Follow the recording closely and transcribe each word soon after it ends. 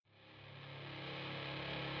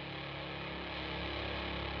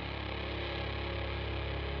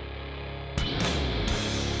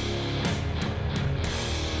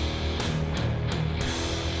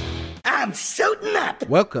I'm suiting up!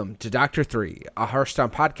 Welcome to Dr. 3, a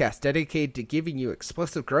Hearthstone podcast dedicated to giving you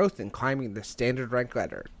explosive growth and climbing the standard rank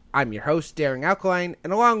ladder. I'm your host, Daring Alkaline,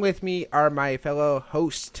 and along with me are my fellow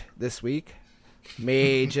host this week,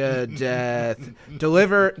 Mage of Death.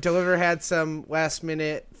 Deliver had some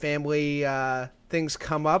last-minute family things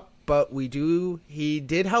come up, but he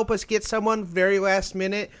did help us get someone very last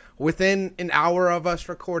minute within an hour of us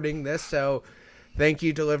recording this, so thank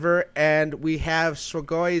you, Deliver. And we have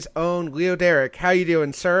Swagoy's own Leo Derrick. How you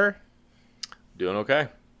doing, sir? Doing okay.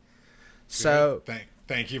 So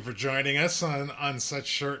thank you for joining us on such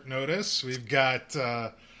short notice. We've got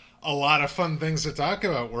a lot of fun things to talk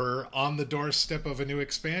about. We're on the doorstep of a new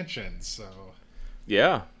expansion, so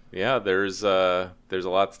yeah. There's a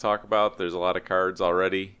lot to talk about. There's a lot of cards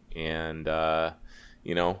already, and no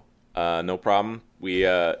problem. We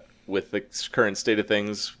with the current state of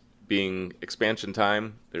things being expansion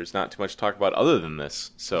time, there's not too much to talk about other than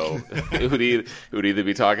this. So it would either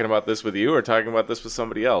be talking about this with you or talking about this with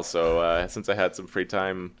somebody else. So since I had some free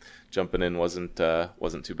time, jumping in wasn't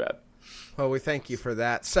too bad. Well, we thank you for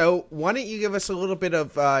that. So why don't you give us a little bit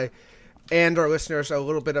of, and our listeners, a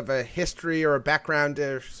little bit of a history or a background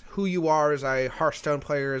of who you are as a Hearthstone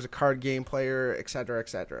player, as a card game player, et cetera, et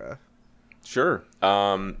cetera. Sure.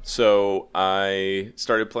 So I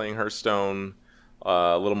started playing Hearthstone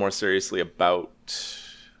a little more seriously about,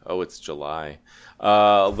 it's July,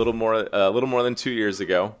 a little more than 2 years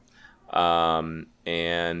ago. And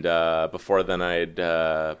before then I'd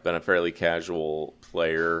been a fairly casual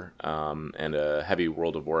player, and a heavy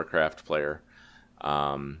World of Warcraft player,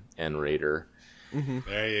 and raider. Mm-hmm.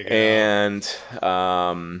 There you go.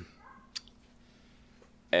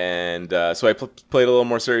 So I played a little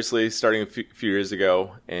more seriously starting a few years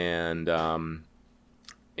ago, and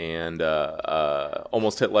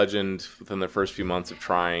almost hit Legend within the first few months of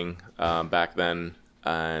trying back then,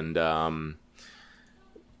 and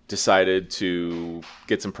decided to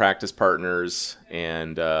get some practice partners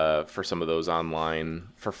and for some of those online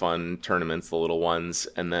for fun tournaments, the little ones,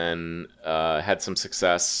 and then had some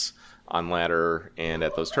success on ladder and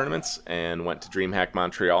at those tournaments, and went to DreamHack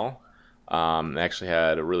Montreal. Actually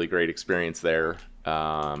had a really great experience there,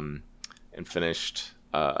 and finished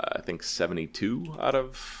I think 72 out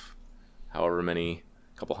of however many,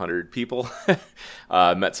 couple hundred people.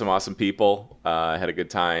 Met some awesome people, had a good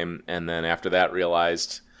time, and then after that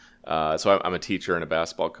realized, so I'm a teacher and a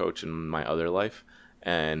basketball coach in my other life,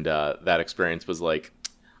 and that experience was like,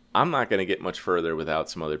 I'm not going to get much further without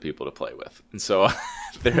some other people to play with. And so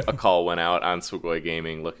a call went out on Swagoy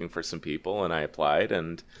Gaming looking for some people, and I applied,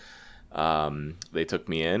 and they took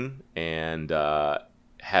me in, and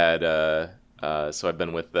so I've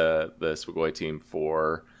been with the Swagoy team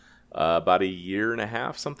for about a year and a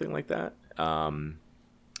half, something like that.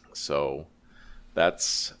 So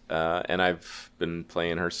that's and I've been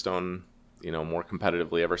playing Hearthstone, more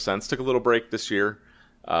competitively ever since. Took a little break this year,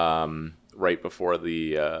 right before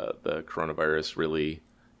the coronavirus really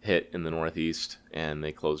hit in the Northeast, and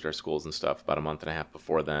they closed our schools and stuff. About a month and a half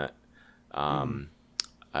before that,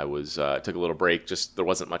 I took a little break. Just there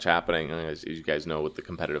wasn't much happening, as you guys know, with the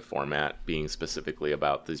competitive format being specifically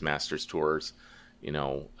about these Masters tours.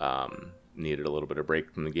 Needed a little bit of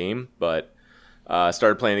break from the game, but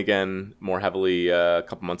started playing again more heavily a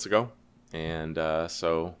couple months ago, and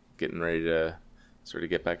so getting ready to sort of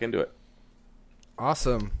get back into it.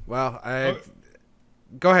 Awesome. Well,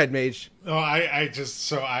 go ahead, Mage. Oh, I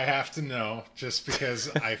have to know, just because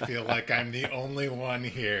I feel like I'm the only one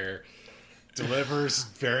here. Delivers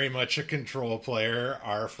very much a control player.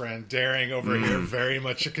 Our friend Daring over here, very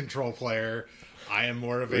much a control player. I am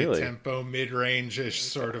more of a tempo, mid-range-ish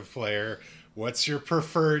sort of player. What's your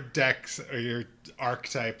preferred deck, or your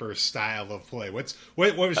archetype or style of play? What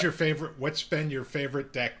was your favorite? What's been your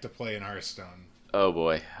favorite deck to play in Hearthstone? Oh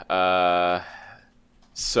boy.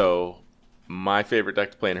 So my favorite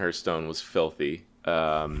deck to play in Hearthstone was Filthy.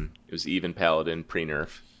 It was Even Paladin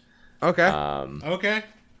pre-nerf. Okay. Okay.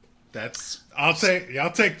 I'll take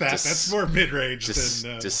that. That's more mid-range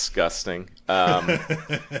than disgusting. And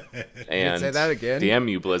say that again. Damn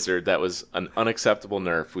you, Blizzard! That was an unacceptable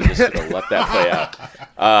nerf. We just should have let that play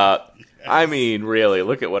out. I mean, really,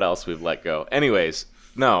 look at what else we've let go. Anyways,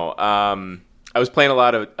 no. I was playing a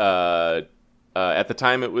lot of. At the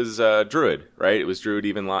time, it was Druid, right? It was Druid,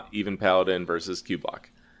 even Paladin versus Q-Block,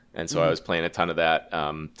 and so I was playing a ton of that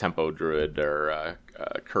tempo Druid or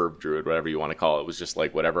curve Druid, whatever you want to call it. It was just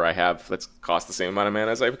like whatever I have that's cost the same amount of mana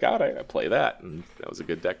as I've got, I play that, and that was a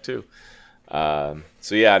good deck too.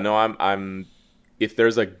 So yeah, no, I'm if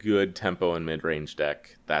there's a good tempo and mid range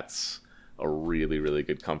deck, that's a really, really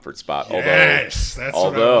good comfort spot. Yes, that's what I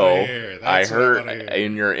although wanna hear. I That's what I heard wanna hear.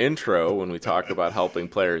 in your intro when we talked about helping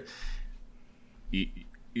players,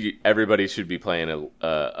 everybody should be playing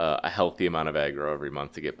a healthy amount of aggro every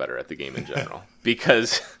month to get better at the game in general,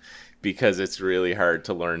 because it's really hard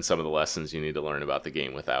to learn some of the lessons you need to learn about the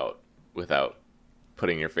game without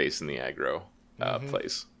putting your face in the aggro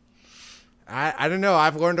place. I don't know.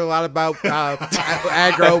 I've learned a lot about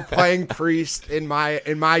aggro playing priest in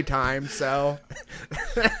my time. So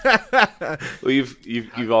Well,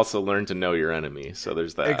 you've also learned to know your enemy, so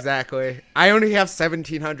there's that. exactly. I only have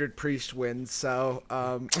 1,700 priest wins, so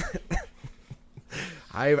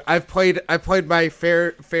I've played my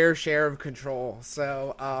fair share of control.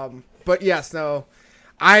 So but yes, no.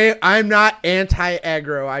 I'm not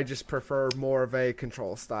anti-aggro. I just prefer more of a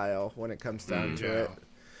control style when it comes down to it.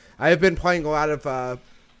 I've been playing a lot of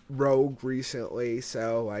rogue recently,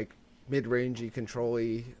 so like mid-rangey,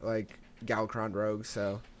 control-y, like Galakron rogue.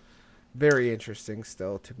 So very interesting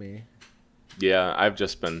still to me. Yeah, I've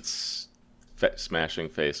just been smashing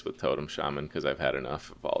face with Totem Shaman because I've had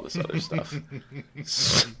enough of all this other stuff.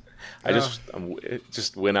 I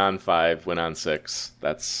just win on 5, win on 6.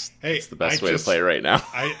 That's the best way to play right now.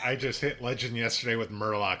 I just hit Legend yesterday with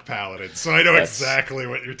Murloc Paladin, so I know exactly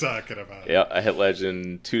what you're talking about. Yeah, I hit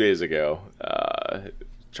Legend 2 days ago.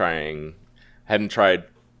 Hadn't tried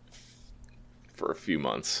for a few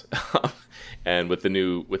months, and with the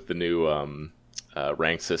new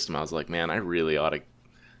rank system, I was like, man, I really ought to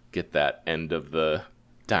get that end of the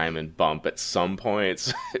diamond bump at some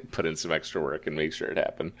point. Put in some extra work and make sure it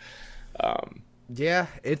happened. Yeah,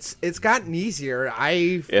 it's gotten easier.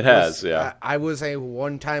 It has. I was a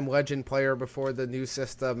one-time Legend player before the new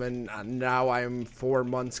system, and now I'm 4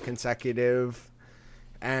 months consecutive.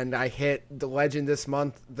 And I hit the Legend this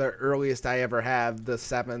month, the earliest I ever have, the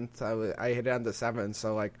 7th. I hit it on the 7th,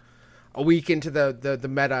 so like a week into the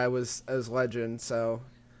meta, I was as Legend. So,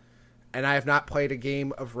 and I have not played a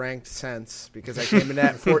game of ranked since because I came in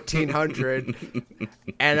at 1,400,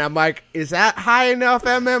 and I'm like, is that high enough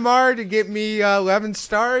MMR to get me 11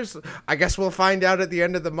 stars? I guess we'll find out at the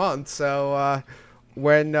end of the month. So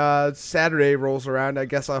when Saturday rolls around, I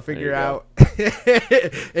guess I'll figure out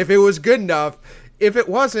if it was good enough. If it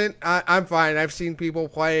wasn't, I'm fine. I've seen people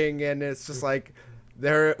playing, and it's just like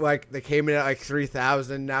they came in at like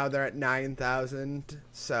 3,000. Now they're at 9,000.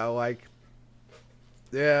 So like,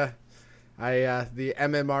 yeah. The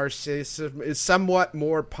MMR system is somewhat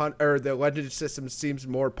more or the Legend system seems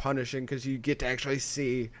more punishing because you get to actually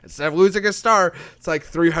see, instead of losing a star, it's like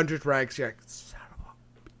 300 ranks. You're like, son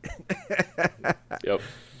of a... Yep.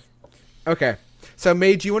 Okay. So,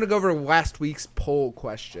 Mage, you want to go over last week's poll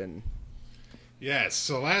question? Yes,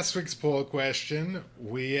 so last week's poll question,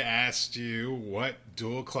 we asked you what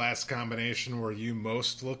dual class combination were you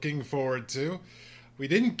most looking forward to? We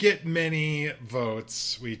didn't get many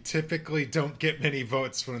votes. We typically don't get many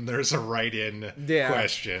votes when there's a write-in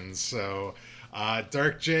question. So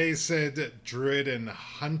Dark J said Druid and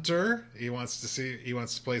Hunter. He wants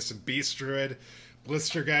to play some Beast Druid.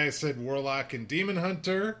 Blister Guy said Warlock and Demon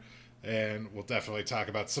Hunter. And we'll definitely talk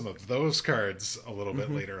about some of those cards a little bit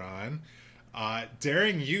later on.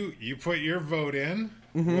 Daring, you put your vote in.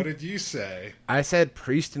 What did you say? I said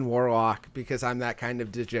Priest and Warlock because I'm that kind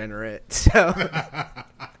of degenerate. So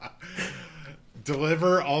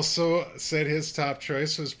Deliver also said his top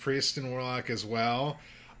choice was Priest and Warlock as well.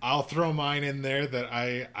 I'll throw mine in there that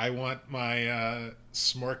I want my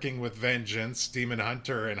Smorking with Vengeance, Demon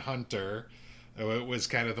Hunter and Hunter. It was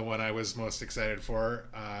kind of the one I was most excited for.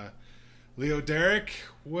 Leo Derek,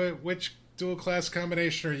 which dual class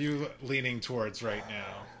combination are you leaning towards right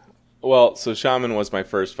now? Well, so Shaman was my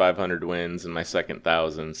first 500 wins and my second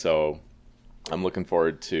 1,000, so I'm looking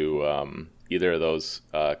forward to either of those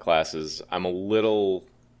classes. I'm a little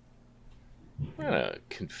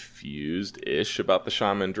confused-ish about the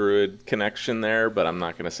Shaman Druid connection there, but I'm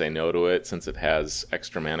not going to say no to it since it has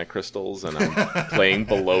extra mana crystals and I'm playing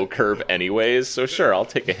below curve anyways. So sure, I'll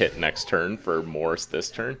take a hit next turn for Morris this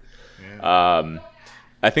turn. Yeah.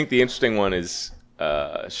 I think the interesting one is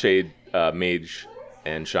Shade, Mage,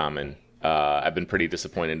 and Shaman. I've been pretty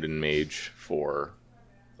disappointed in Mage for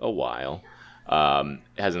a while. It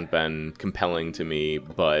hasn't been compelling to me,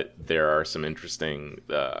 but there are some interesting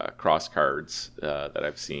cross cards that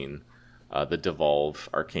I've seen. The Devolve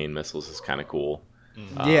Arcane Missiles is kind of cool.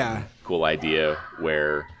 Cool idea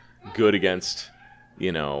where good against,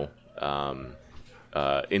 in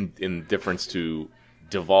difference to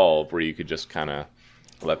Devolve, where you could just kind of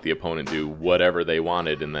let the opponent do whatever they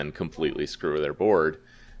wanted and then completely screw their board.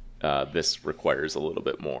 this requires a little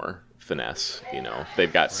bit more finesse.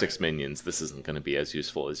 They've got 6 minions. This isn't going to be as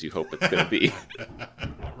useful as you hope it's going to be.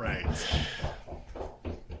 Right.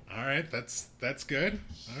 All right, that's good.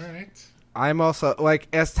 All right. I'm also,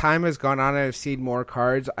 as time has gone on and I've seen more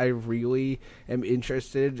cards, I really am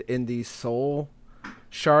interested in the soul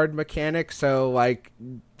shard mechanic. So,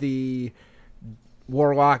 the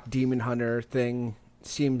Warlock Demon Hunter thing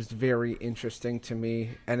seems very interesting to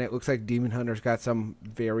me. And it looks like Demon Hunter's got some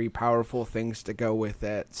very powerful things to go with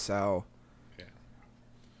it. So, yeah.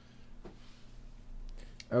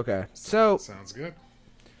 Okay. So, sounds good.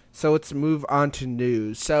 So let's move on to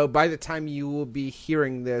news. So by the time you will be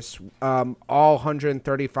hearing this, all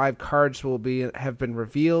 135 cards have been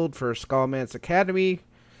revealed for Skullman's Academy.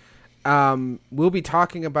 We'll be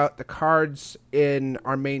talking about the cards in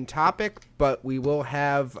our main topic, but we will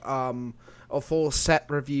have a full set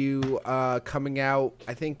review coming out,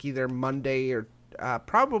 I think either Monday or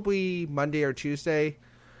probably Monday or Tuesday,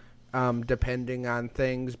 depending on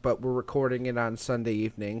things. But we're recording it on Sunday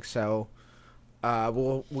evening, so...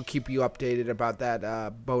 We'll keep you updated about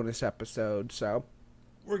that bonus episode. So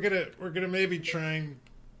we're gonna maybe try and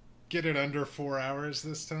get it under 4 hours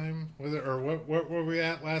this time. Or what were we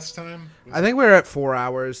at last time? I think we were at 4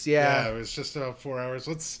 hours. Yeah, it was just about 4 hours.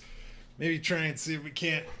 Let's maybe try and see if we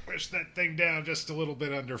can't push that thing down just a little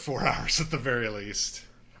bit under 4 hours at the very least.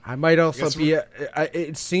 I might also be.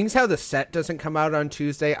 It seems how the set doesn't come out on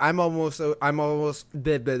Tuesday. I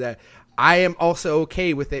am also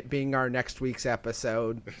okay with it being our next week's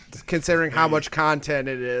episode, considering how much content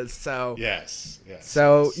it is. So yes.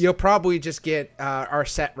 So you'll probably just get our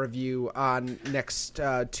set review on next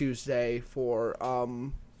Tuesday for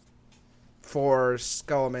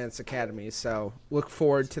Skullman's Academy. So look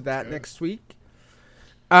forward to that next week.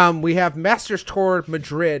 We have Masters Tour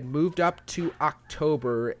Madrid moved up to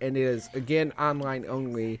October, and it is again online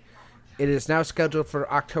only. It is now scheduled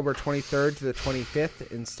for October 23rd to the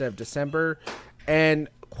 25th instead of December, and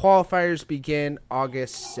qualifiers begin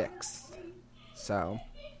August 6th. So,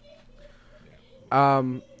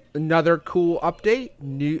 another cool update: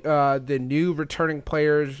 the new returning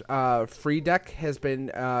players free deck is being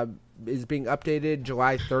updated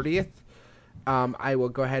July 30th. I will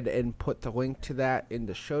go ahead and put the link to that in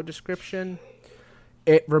the show description.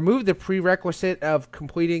 It removed the prerequisite of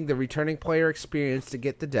completing the returning player experience to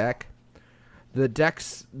get the deck. The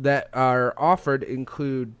decks that are offered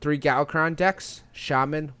include 3 Galakron decks,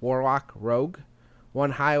 Shaman, Warlock, Rogue,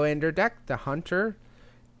 1 Highlander deck, the Hunter,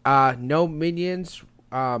 no minions,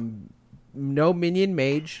 no minion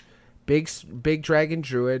mage, big dragon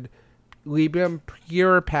druid, Libium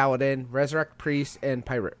pure paladin, Resurrect priest, and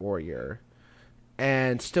pirate warrior.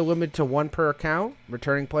 And still limited to 1 per account.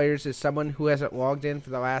 Returning players is someone who hasn't logged in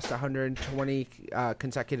for the last 120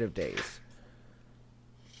 consecutive days.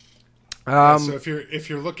 So if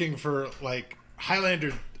you're looking for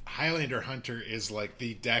Highlander Hunter is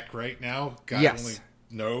the deck right now. God only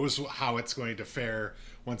knows how it's going to fare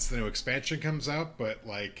once the new expansion comes out. But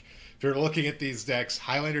if you're looking at these decks,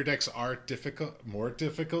 Highlander decks are more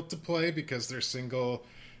difficult to play because they're single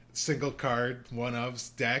card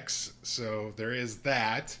one-ofs decks. So there is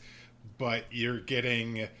that. But you're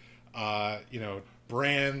getting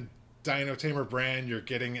Brand. Dino Tamer Brand, you're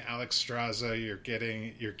getting Alex Straza, you're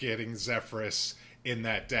getting Zephyrus in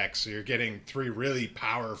that deck, so you're getting 3 really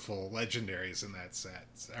powerful legendaries in that set.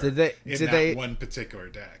 One particular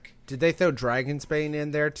deck. Did they throw Dragonsbane in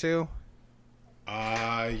there too?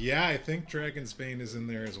 Yeah, I think Dragonsbane is in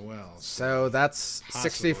there as well. So that's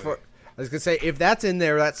 64. I was going to say, if that's in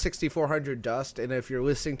there, that's 6,400 dust. And if you're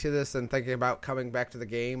listening to this and thinking about coming back to the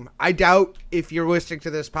game, I doubt if you're listening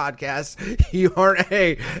to this podcast, you aren't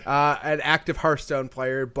an active Hearthstone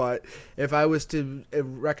player. But if I was to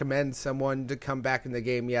recommend someone to come back in the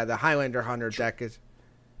game, yeah, the Highlander Hunter deck is...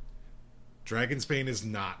 Dragonsbane is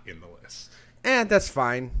not in the list. And that's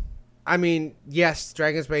fine. I mean, yes,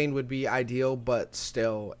 Dragonsbane would be ideal, but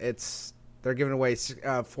still, they're giving away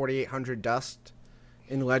 4,800 dust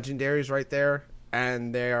in legendaries right there,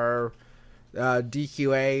 and they are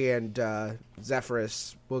DQA and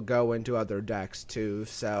Zephyrus will go into other decks too,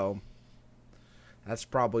 so that's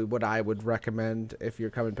probably what I would recommend if you're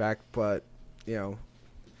coming back. But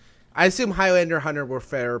I assume Highlander Hunter will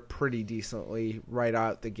fare pretty decently right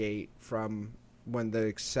out the gate from when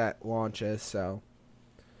the set launches. So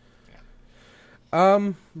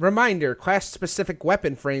reminder, class-specific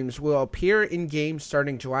weapon frames will appear in-game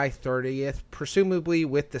starting July 30th, presumably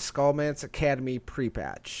with the Skullman's Academy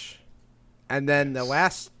pre-patch. And then the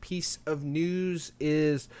last piece of news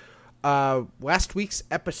is last week's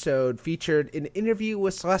episode featured an interview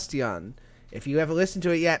with Celestion. if you haven't listened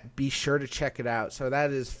to it yet, be sure to check it out. So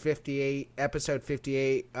that is episode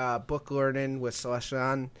 58, Book Learning with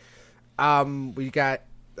Celestion. We got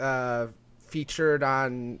featured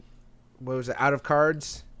on, what was it, Out of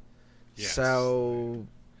Cards. Yes. So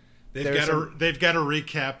they've got a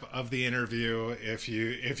recap of the interview if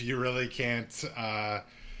you really can't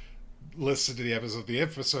listen to the episode. The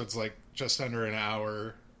episode's like just under an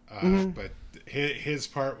hour, but his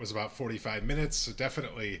part was about 45 minutes. So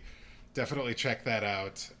definitely check that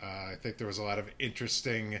out. I think there was a lot of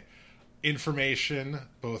interesting information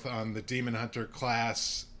both on the Demon Hunter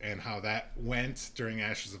class and how that went during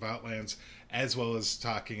Ashes of Outlands, as well as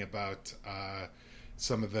talking about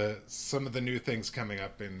some of the new things coming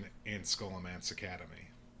up in Scholomance Academy.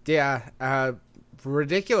 Yeah,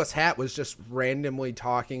 Ridiculous Hat was just randomly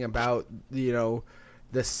talking about,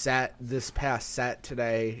 the set, this past set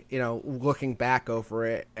today, looking back over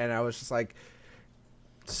it, and I was just like,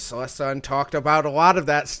 Celestion talked about a lot of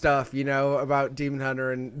that stuff, about Demon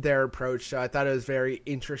Hunter and their approach, so I thought it was very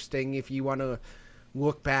interesting if you want to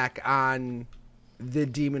look back on the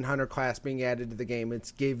Demon Hunter class being added to the game.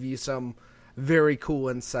 It's gave you some very cool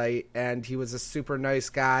insight, and he was a super nice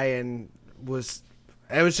guy, and it was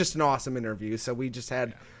just an awesome interview. So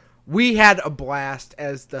we had a blast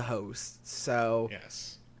as the host. So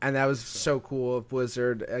yes, and that was so cool of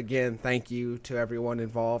Blizzard. Again, thank you to everyone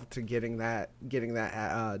involved to getting that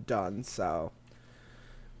done. So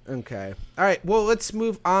okay, all right. Well, let's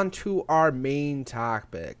move on to our main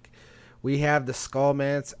topic. We have the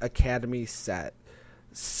Scholomance Academy set.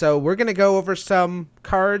 So we're going to go over some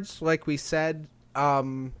cards, like we said,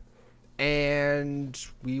 and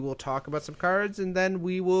we will talk about some cards, and then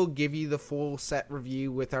we will give you the full set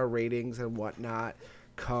review with our ratings and whatnot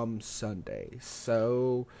come Sunday.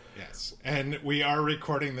 So yes, and we are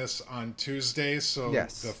recording this on Tuesday, so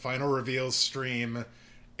yes. The final reveals stream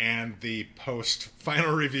and the post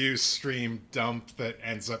final review stream dump that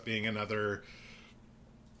ends up being another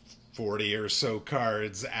 40 or so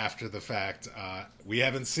cards after the fact. We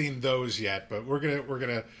haven't seen those yet, but we're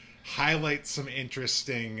gonna highlight some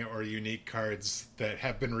interesting or unique cards that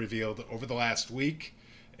have been revealed over the last week,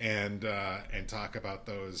 and talk about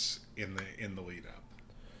those in the lead up.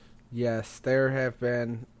 Yes, there have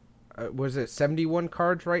been. Was it 71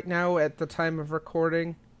 cards right now at the time of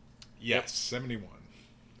recording? Yes, 71.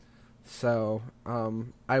 So,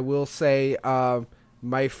 I will say,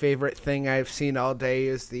 my favorite thing I've seen all day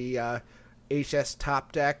is the HS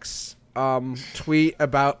Top Decks tweet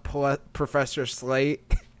about Professor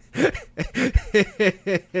Slate.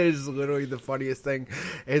 It is literally the funniest thing.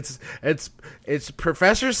 It's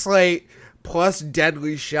Professor Slate plus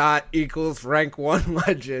Deadly Shot equals rank 1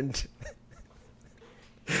 legend.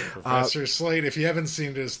 Professor Slate, if you haven't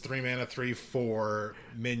seen his 3-mana 3/4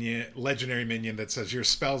 minion, legendary minion that says your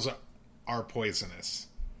spells are poisonous.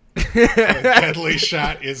 Deadly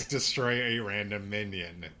Shot is destroy a random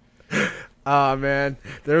minion. Oh man,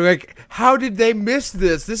 they're like, how did they miss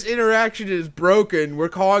this? This interaction is broken. We're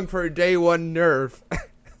calling for a day 1 nerf.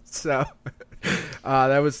 So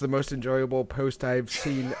that was the most enjoyable post I've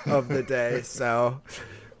seen of the day. So,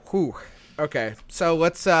 whew. Okay, so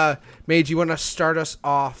let's, Mage, you want to start us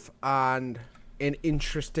off on an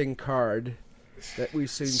interesting card that we've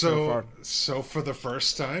seen so far? So for the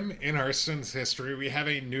first time in Hearthstone's history, we have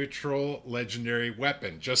a neutral legendary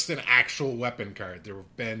weapon, just an actual weapon card. There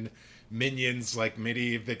have been minions like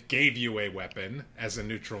Medivh that gave you a weapon as a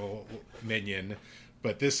neutral minion,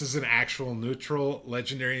 but this is an actual neutral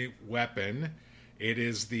legendary weapon. It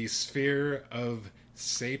is the Sphere of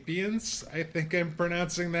Sapience. I think I'm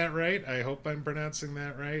pronouncing that right. I hope I'm pronouncing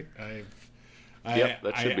that right.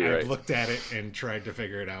 That should be right. I've looked at it and tried to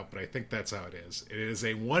figure it out, but I think that's how it is. It is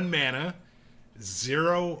a 1-mana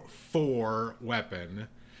 0/4 weapon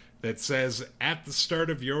that says at the start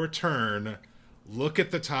of your turn, look at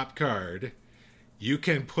the top card. You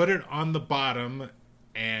can put it on the bottom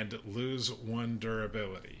and lose 1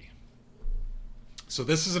 durability. So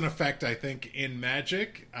this is an effect, I think, in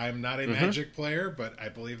Magic. I'm not a Magic player, but I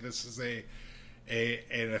believe this is an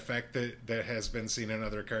effect that has been seen in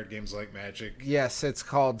other card games like Magic. Yes, it's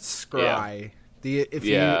called Scry.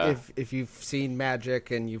 Yeah. If you've seen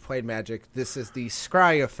Magic and you've played Magic, this is the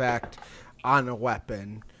Scry effect on a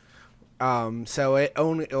weapon. So it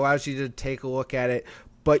only allows you to take a look at it,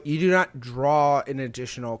 but you do not draw an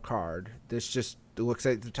additional card. This just looks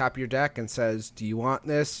at the top of your deck and says, do you want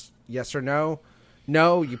this? Yes or no?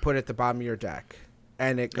 No, you put it at the bottom of your deck,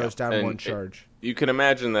 and it goes down 1 charge. You can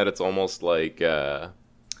imagine that it's almost like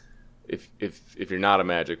if you're not a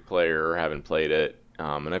Magic player or haven't played it,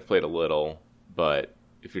 and I've played a little, but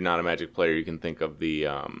if you're not a Magic player, you can think of the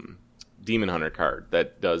Demon Hunter card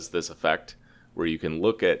that does this effect. where you can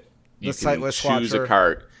look at, you The can Sightless choose Watcher. a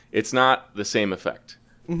card. It's not the same effect,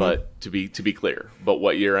 but to be clear, but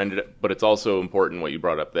but it's also important what you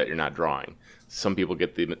brought up, that you're not drawing. Some people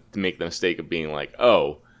make the mistake of being like,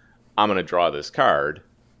 oh, I'm going to draw this card,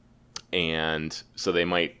 and so they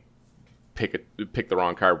might pick the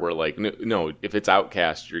wrong card. Where like, no, if it's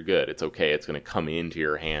outcast, you're good. It's okay. It's going to come into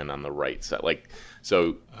your hand on the right side. Like,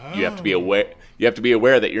 so you have to be aware. You have to be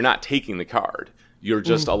aware that you're not taking the card. You're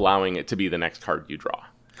just allowing it to be the next card you draw.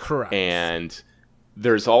 Correct. And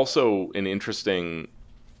there's also an interesting.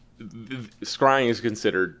 Scrying is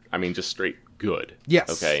considered, I mean, just straight good.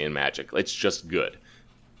 Yes. Okay, in Magic, it's just good.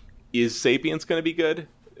 Is Sapience going to be good?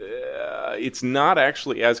 It's not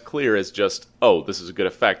actually as clear as just, oh, this is a good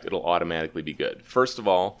effect, it'll automatically be good. First of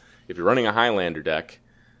all, if you're running a Highlander deck,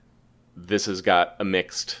 this has got a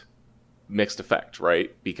mixed effect,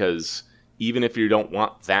 right? Because even if you don't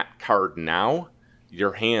want that card now,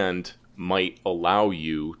 your hand might allow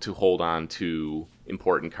you to hold on to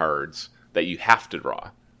important cards that you have to draw,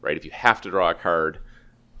 right? If you have to draw a card,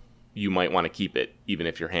 you might want to keep it, even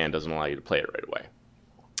if your hand doesn't allow you to play it right away.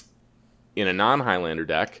 In a non-Highlander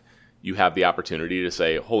deck, you have the opportunity to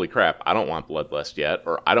say, holy crap, I don't want Bloodlust yet,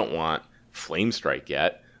 or I don't want Flamestrike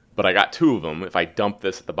yet, but I got 2 of them. If I dump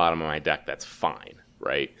this at the bottom of my deck, that's fine,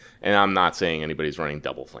 right? And I'm not saying anybody's running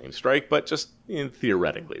double Flamestrike, but just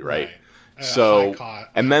theoretically, right? So,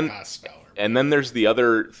 and then there's the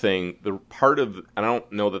other thing, the part of, I don't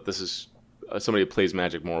know that this is, somebody who plays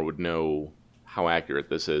Magic more would know how accurate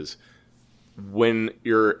this is. When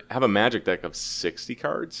you have a Magic deck of 60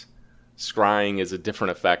 cards, scrying is a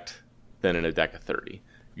different effect than in a deck of 30.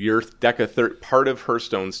 Your deck of 30, part of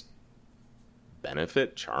Hearthstone's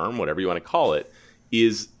benefit, charm, whatever you want to call it,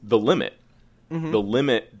 is the limit. The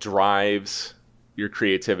limit drives your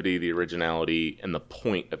creativity, the originality, and the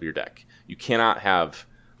point of your deck. You cannot have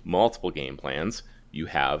multiple game plans. You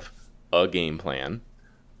have a game plan,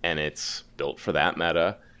 and it's built for that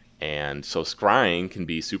meta. And so scrying can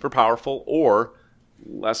be super powerful or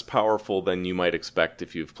less powerful than you might expect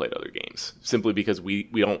if you've played other games. Simply because we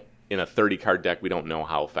don't, in a 30-card deck, we don't know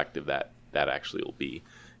how effective that actually will be.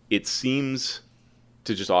 It seems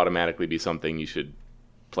to just automatically be something you should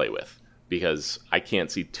play with, because I can't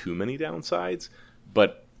see too many downsides,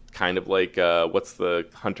 but kind of like, what's the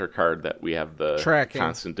Hunter card that we have the Tracking.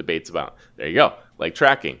 Constant debates about? There you go. Like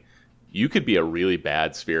tracking. You could be a really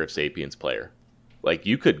bad Sphere of Sapience player. Like,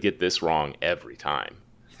 you could get this wrong every time,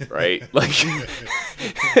 right? Like,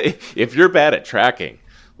 if you're bad at tracking,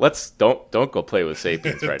 don't go play with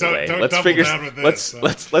Sapience right away.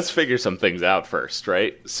 Let's figure some things out first,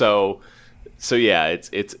 right? So yeah,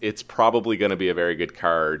 it's probably going to be a very good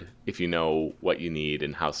card if you know what you need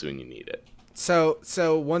and how soon you need it.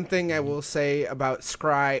 So one thing I will say about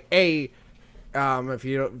Scry, if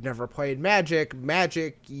you've never played Magic,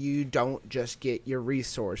 you don't just get your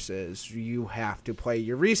resources. You have to play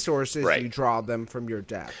your resources. Right. You draw them from your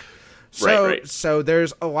deck. So, right. So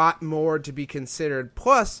there's a lot more to be considered.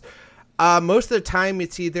 Plus, most of the time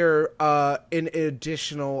it's either an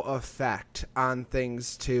additional effect on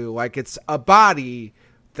things too. Like it's a body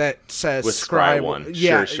that says with Scry 1.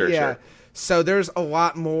 Yeah, Sure. So there's a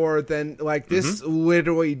lot more than like this.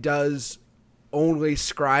 Literally does only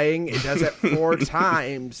scrying. It does it 4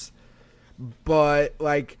 times, but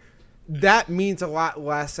like that means a lot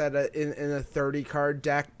less in a 30-card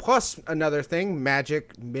deck. Plus another thing,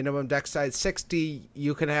 Magic minimum deck size 60.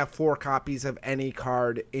 You can have 4 copies of any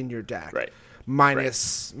card in your deck, right?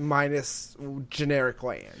 Minus generic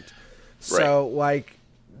land. So like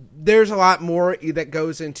there's a lot more that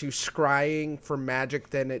goes into scrying for Magic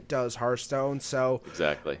than it does Hearthstone. So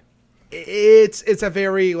exactly. It's a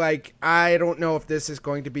very, like, I don't know if this is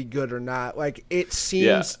going to be good or not. Like, it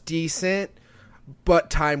seems decent, but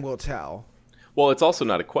time will tell. Well, it's also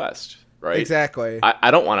not a quest, right? Exactly.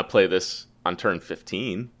 I don't want to play this on turn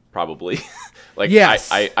 15, probably. Like, yes.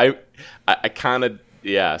 I kind of,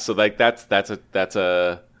 yeah. So like that's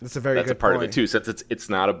a very good part point of it too. Since it's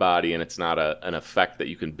not a body and it's not an effect that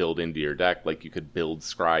you can build into your deck, like you could build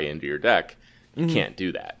Scry into your deck. You can't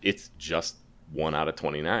do that. It's just 1 out of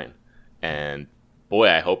 29. And boy,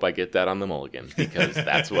 I hope I get that on the mulligan, because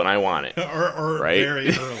that's when I want it. or right? very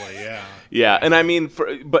early, yeah. Yeah, and I mean,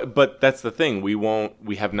 but that's the thing.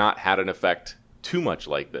 We have not had an effect too much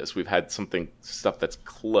like this. We've had stuff that's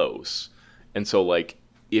close. And so, like,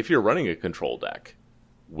 if you're running a control deck,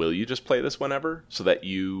 will you just play this whenever so that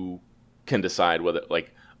you can decide whether,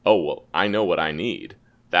 like, oh, well, I know what I need.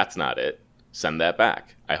 That's not it. Send that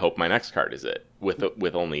back. I hope my next card is it,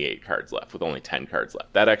 with only 8 cards left, with only 10 cards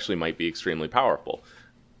left. That actually might be extremely powerful.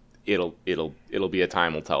 It'll be a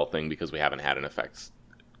time will tell thing, because we haven't had an effect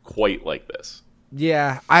quite like this.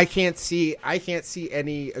 Yeah, I can't see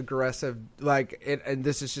any aggressive, like, and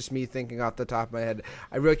this is just me thinking off the top of my head.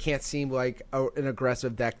 I really can't see like an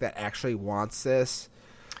aggressive deck that actually wants this.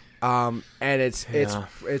 And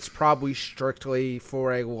it's probably strictly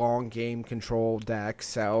for a long game control deck.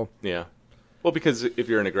 So yeah, well, because if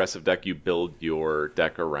you're an aggressive deck, you build your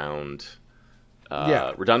deck around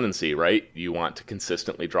redundancy, right? You want to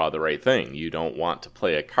consistently draw the right thing. You don't want to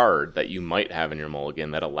play a card that you might have in your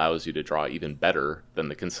mulligan that allows you to draw even better than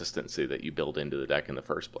the consistency that you build into the deck in the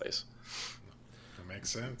first place. That makes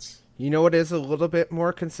sense. You know what is a little bit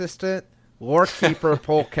more consistent? Lorekeeper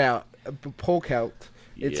Polkelt.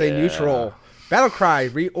 It's a neutral. Battlecry,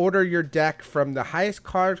 reorder your deck from the highest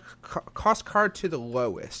cost card to the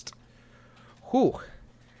lowest. Whew.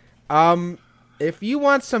 If you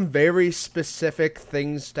want some very specific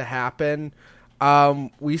things to happen,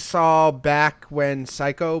 we saw back when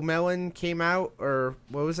Psycho Melon came out, or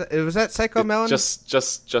what was it? Was that Psycho Melon? Just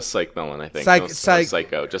Psych Melon, I think. Psycho,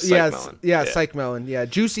 just Psych Melon. Yeah, Psych Melon. Yeah,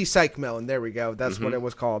 Juicy Psych Melon. There we go. That's what it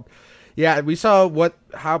was called. Yeah, we saw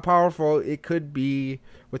how powerful it could be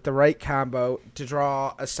with the right combo to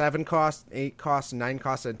draw a 7 cost, 8 cost, 9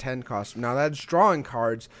 cost, and 10 cost. Now that's drawing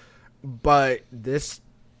cards, but this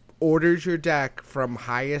orders your deck from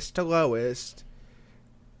highest to lowest,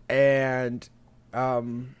 and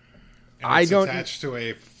it's attached to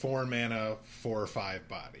a 4-mana 4/5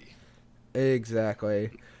 body.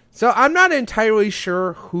 Exactly. So I'm not entirely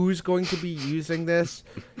sure who's going to be using this,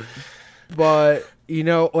 but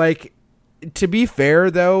like, to be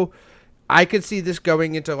fair though, I could see this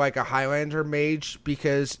going into like a Highlander mage,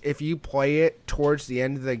 because if you play it towards the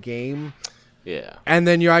end of the game, and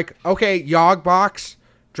then you're like, okay, Yogg Box,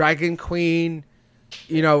 Dragon Queen,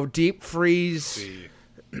 Deep Freeze,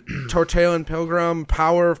 Tortalian Pilgrim,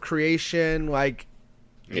 Power of Creation, like...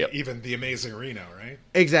 Even the Amazing Reno, right?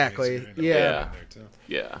 Exactly, yeah.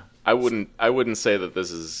 Yeah. I wouldn't say that this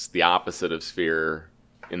is the opposite of Sphere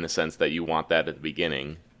in the sense that you want that at the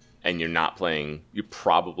beginning, and you're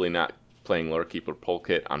probably not playing Lorekeeper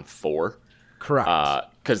Polkit on 4. Correct.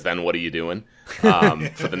 Because then what are you doing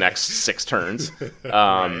for the next 6 turns?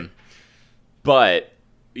 Right. But...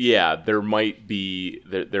 yeah,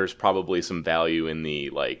 there's probably some value in the,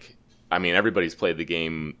 like, I mean, everybody's played the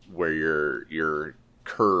game where your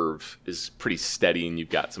curve is pretty steady and you've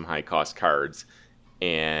got some high cost cards,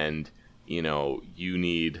 and you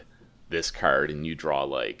need this card and you draw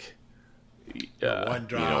like one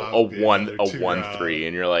drop, a 1/3,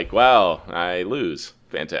 and you're like, wow, I lose.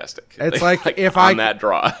 Fantastic. It's like if that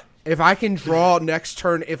draw. If I can draw next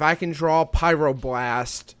turn, if I can draw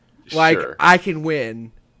Pyroblast, like, sure, I can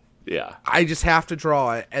win. Yeah. I just have to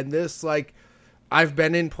draw it. And this, like, I've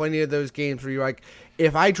been in plenty of those games where you're like,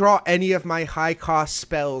 if I draw any of my high cost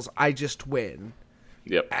spells, I just win.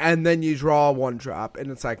 Yep. And then you draw a 1-drop,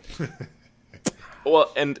 and it's like...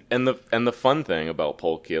 Well, and the fun thing about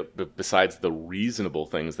Polkit, besides the reasonable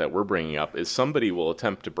things that we're bringing up, is somebody will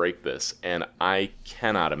attempt to break this, and I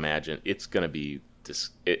cannot imagine it's going to be... It's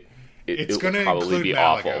going to probably include be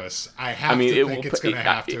Malygos. awful. I think it's going to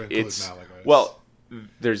have to include Malygos. Well,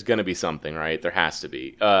 there's going to be something, right? There has to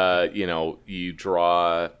be. You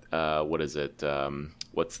draw, what is it?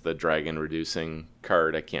 What's the dragon reducing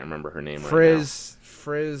card? I can't remember her name right now. Frizz.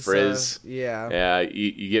 Yeah. Yeah,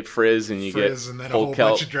 you get Frizz and you Frizz, get and then a whole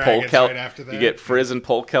bunch of dragons right after that. You get Frizz and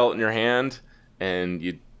Polkelt in your hand, and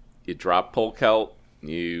you drop Polkelt,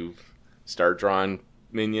 you start drawing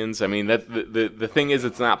minions. I mean, that the thing is,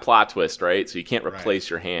 it's not plot twist, right? So you can't replace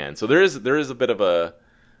your hand. So there is a bit of a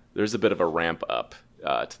ramp up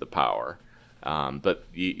to the power, but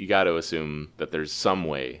you got to assume that there's some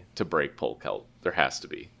way to break Polkelt. There has to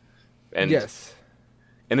be, and yes,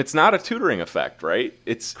 and it's not a tutoring effect, right?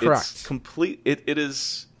 It's correct. It's complete. It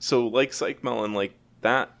is so like Psych Melon, like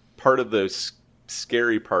that part of the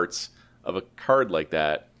scary parts of a card like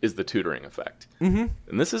that is the tutoring effect, and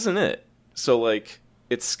this isn't it. So like,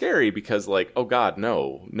 it's scary because like, oh God,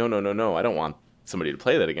 no, I don't want somebody to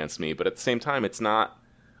play that against me. But at the same time, it's not,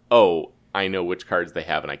 oh, I know which cards they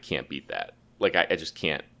have and I can't beat that. Like, I just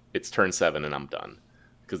can't. It's turn 7 and I'm done.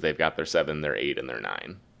 Because they've got their 7, their 8, and their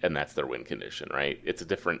 9. And that's their win condition, right? It's a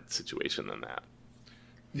different situation than that.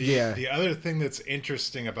 Yeah. The other thing that's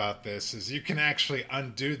interesting about this is you can actually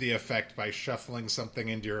undo the effect by shuffling something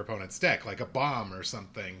into your opponent's deck, like a bomb or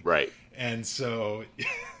something. Right. And so...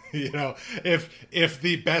 if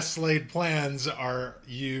the best laid plans are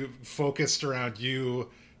you focused around you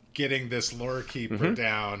getting this Lorekeeper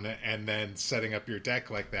down and then setting up your deck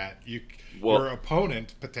like that, your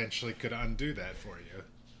opponent potentially could undo that for you.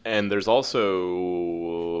 And there's only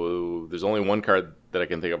one card that I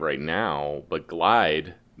can think of right now, but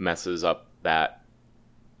Glide messes up that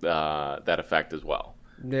effect as well.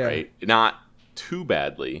 Yeah. Right? Not too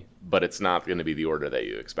badly, but it's not going to be the order that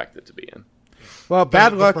you expect it to be in. Well,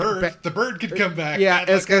 bad luck. The bird could come back. Yeah, bad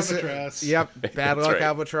luck Albatross. Yep, bad luck right.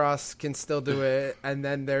 Albatross can still do it, and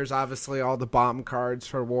then there's obviously all the bomb cards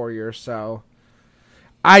for Warrior. So,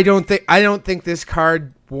 I don't think this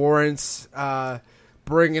card warrants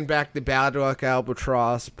bringing back the bad luck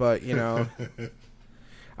Albatross, but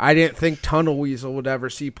I didn't think Tunnel Weasel would ever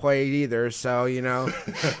see play either. So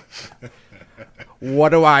what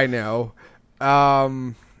do I know?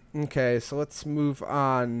 Okay, so let's move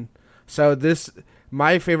on. So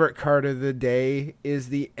my favorite card of the day is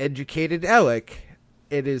the Educated Elec.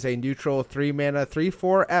 It is a neutral 3-mana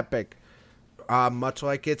 3/4 epic, much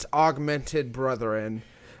like its augmented brethren.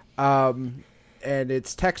 And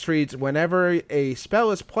its text reads, whenever a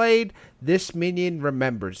spell is played, this minion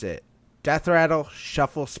remembers it. Death Rattle,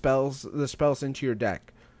 shuffle the spells into your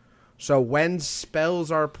deck. So when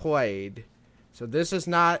spells are played, so this is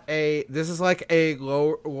like a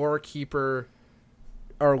Lore Keeper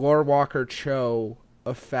or Lore Walker Cho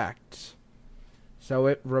effect. So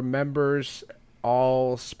it remembers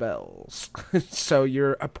all spells. So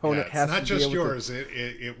your opponent has to be able to... It's not just yours.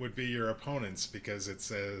 It would be your opponent's, because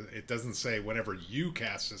it doesn't say whenever you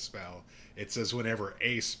cast a spell. It says whenever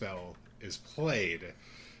a spell is played.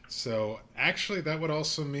 So actually that would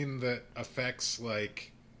also mean that effects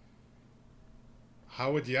like...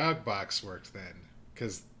 How would Yogg-Box work then?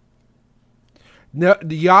 Because... No,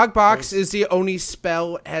 the Yogg-Box is the only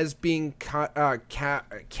spell as being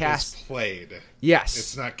cast. Played. Yes.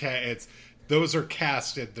 It's not those are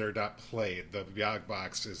casted, they're not played. The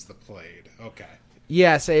Yogg-Box is the played. Okay.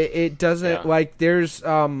 Yes, it doesn't there's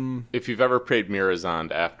If you've ever played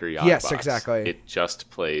Mirazond after Yogg-Box, yes, exactly. It just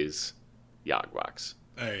plays Yogg-Box.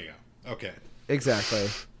 There you go. Okay. Exactly.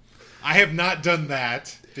 I have not done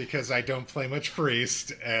that because I don't play much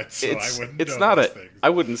Priest, and so I wouldn't it's know not those things. I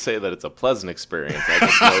wouldn't say that it's a pleasant experience.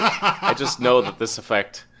 I just know that this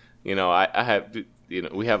effect, I have,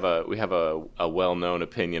 we have a well-known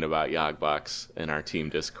opinion about Yogg-Box in our team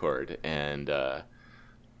Discord, and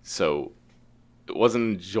so it was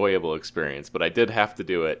an enjoyable experience, but I did have to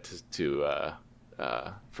do it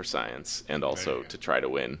for science and also to try to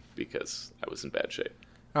win because I was in bad shape.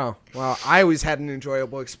 Oh, well, I always had an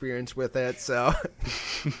enjoyable experience with it, so.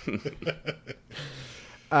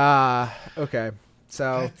 Okay.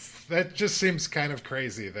 So. That just seems kind of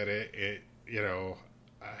crazy that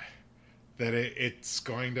it's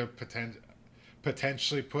going to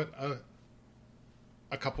potentially put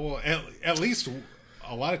a couple, at least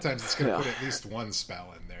a lot of times it's going to put at least one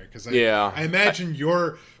spell in there. Because I imagine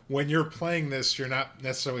when you're playing this, you're not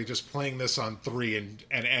necessarily just playing this on 3 and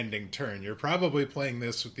ending turn. You're probably playing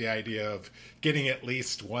this with the idea of getting at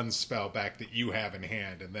least one spell back that you have in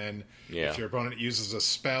hand, and then if your opponent uses a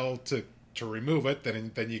spell to remove it,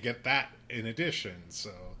 then you get that in addition.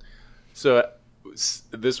 So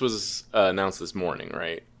this was announced this morning,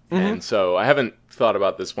 right? Mm-hmm. And so I haven't thought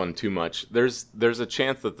about this one too much. There's a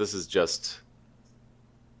chance that this is just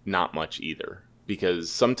not much either.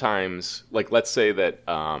 Because sometimes, like, let's say that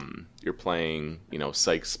you're playing,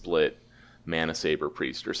 Psych Split, Mana Saber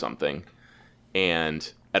Priest or something,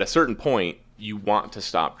 and at a certain point, you want to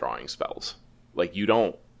stop drawing spells. Like, you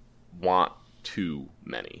don't want too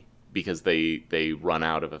many, because they run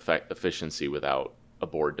out of efficiency without a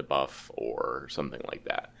board debuff or something like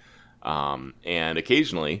that. And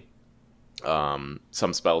occasionally, some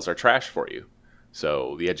spells are trash for you.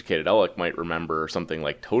 So the Educated Elec might remember something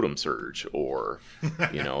like Totem Surge or,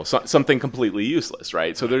 something completely useless,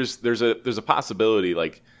 right? So there's a possibility,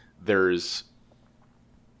 like, there's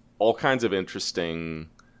all kinds of interesting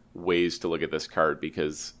ways to look at this card,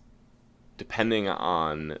 because depending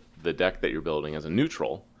on the deck that you're building as a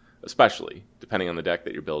neutral, especially depending on the deck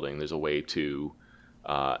that you're building, there's a way to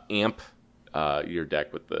amp your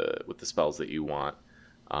deck with the spells that you want.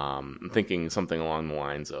 I'm thinking something along the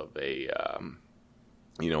lines of a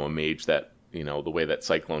mage that, the way that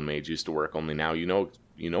Cyclone Mage used to work, only now you know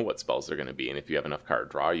what spells they're going to be, and if you have enough card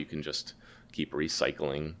draw, you can just keep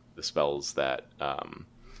recycling the spells that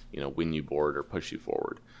win you board or push you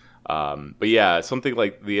forward. But yeah, something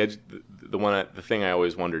like the thing I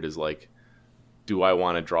always wondered is, like, do I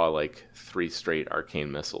want to draw like 3 straight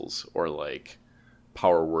Arcane Missiles, or like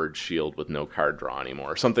Power Word Shield with no card draw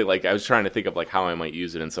anymore, or something? Like, I was trying to think of like how I might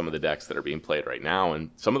use it in some of the decks that are being played right now, and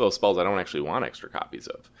some of those spells I don't actually want extra copies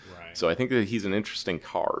of. Right. So I think that he's an interesting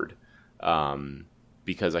card,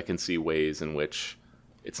 because I can see ways in which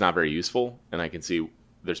it's not very useful, and I can see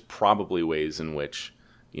there's probably ways in which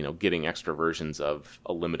getting extra versions of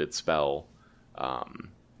a limited spell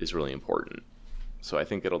is really important. So I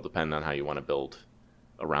think it'll depend on how you want to build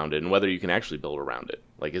around it and whether you can actually build around it.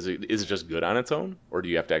 Like, is it just good on its own, or do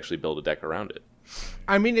you have to actually build a deck around it?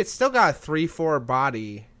 I mean, it's still got a 3/4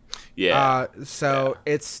 body. Yeah. So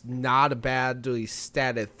it's not a badly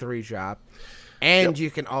statted 3-drop. And you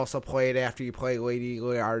can also play it after you play Lady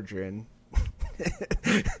Liardrin.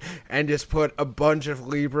 And just put a bunch of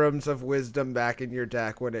Librams of Wisdom back in your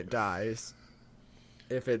deck when it dies.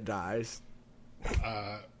 If it dies.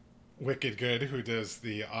 Wicked Good, who does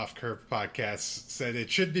the Off Curve podcast, said it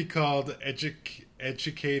should be called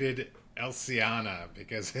Educated Elsiana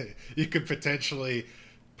because you could potentially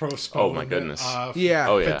postpone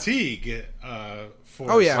fatigue for for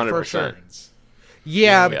 100%. turns.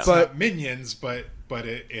 Yeah, it's but not minions, but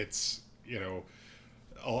it's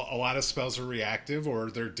a lot of spells are reactive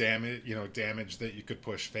or they're damage that you could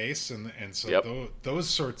push face, and so those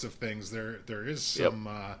sorts of things there is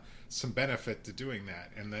some benefit to doing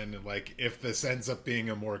that. And then like if this ends up being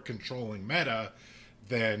a more controlling meta,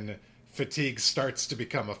 then fatigue starts to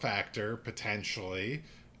become a factor potentially,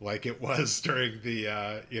 like it was during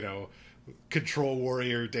the Control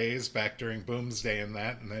Warrior days back during Boomsday and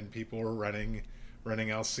then people were running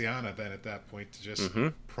Elsiana then at that point to just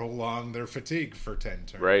prolong their fatigue for 10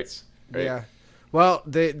 turns. Right. Yeah. Well,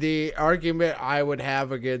 the argument I would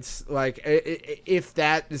have against, like, if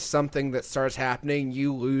that is something that starts happening,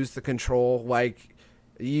 you lose the control. Like,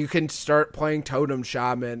 you can start playing Totem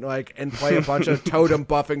Shaman, like, and play a bunch of totem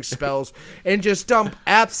buffing spells and just dump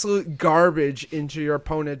absolute garbage into your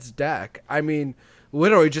opponent's deck. I mean,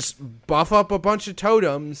 literally just buff up a bunch of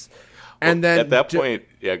totems. And then at that point,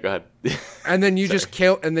 go ahead. And then you just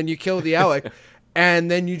kill the Elec,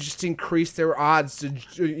 and then you just increase their odds to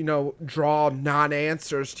draw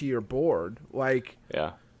non-answers to your board. Like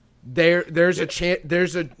there's a chance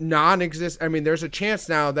there's a chance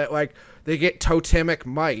now that like they get Totemic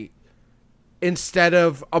Might instead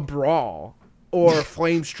of a Brawl or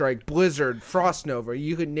Flame Strike, Blizzard, Frost Nova.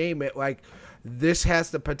 You could name it. Like this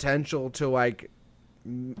has the potential to like.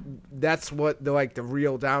 That's what the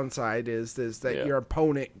real downside is that your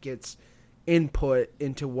opponent gets input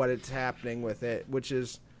into what it's happening with it, which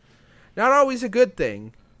is not always a good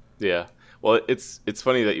thing. Yeah. Well, it's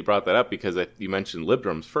funny that you brought that up because you mentioned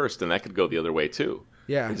Librams first, and that could go the other way too.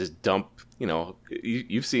 Yeah. And just dump,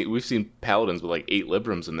 we've seen Paladins with like 8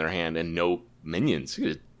 Librams in their hand and no minions. You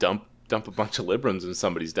just dump a bunch of Librams in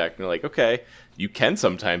somebody's deck, and you're like, okay, you can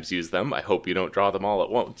sometimes use them. I hope you don't draw them all at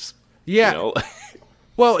once. Yeah.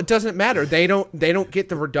 Well, it doesn't matter. They don't get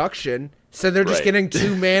the reduction, so they're just getting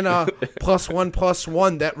 2 mana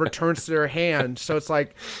 +1/+1 that returns to their hand. So it's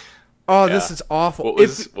like, this is awful.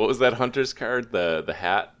 What was that Hunter's card? The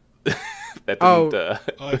hat. That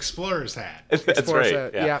didn't, Explorer's Hat. That's Explorer's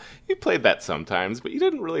right. Hat, yeah. You played that sometimes, but you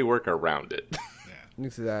didn't really work around it.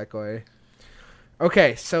 Exactly.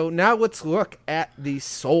 Okay, so now let's look at the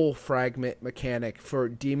Soul Fragment mechanic for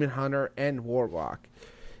Demon Hunter and Warlock.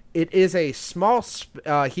 It is a small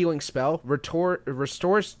healing spell,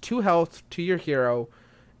 restores 2 health to your hero,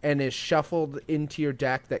 and is shuffled into your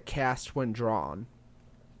deck that casts when drawn.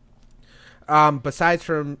 Besides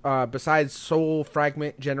Soul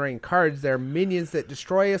Fragment generating cards, there are minions that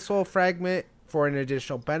destroy a Soul Fragment for an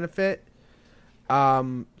additional benefit.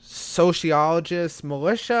 Sociologist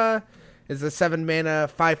Militia is a 7-mana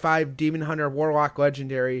 5/5 Demon Hunter Warlock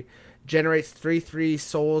legendary. Generates 3/3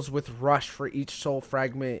 souls with rush for each soul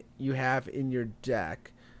fragment you have in your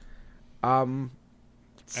deck. I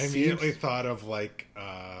immediately thought of like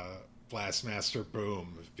Blastmaster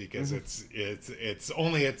Boom because it's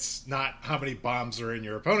not how many bombs are in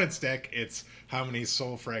your opponent's deck, it's how many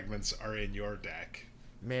soul fragments are in your deck.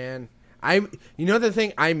 Man, the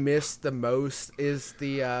thing I miss the most is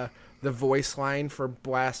the voice line for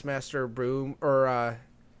Blastmaster Boom, or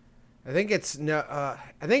I think it's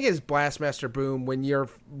Blastmaster Boom when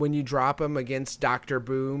you drop him against Dr.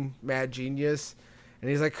 Boom, Mad Genius, and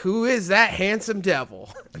he's like, "Who is that handsome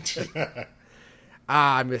devil?"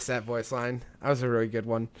 I miss that voice line. That was a really good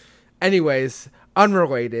one. Anyways,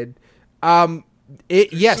 unrelated.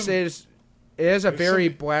 It is a very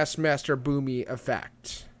Blastmaster Boomy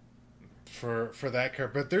effect for that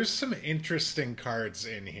card, but there's some interesting cards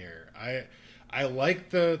in here. I like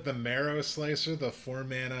the Marrow Slicer, the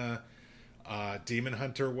 4-mana Demon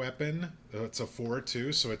Hunter weapon. It's a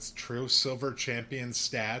 4/2, so it's true Silver Champion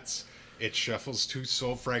stats. It shuffles 2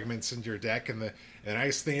 soul fragments into your deck, and the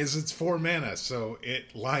nice thing is it's 4 mana, so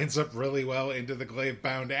it lines up really well into the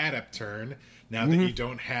Glaive-bound Adept turn. Now that you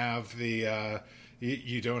don't have the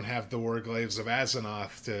Warglaves of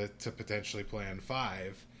Azzinoth to potentially play on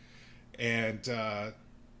 5, and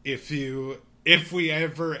if you if we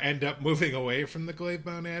ever end up moving away from the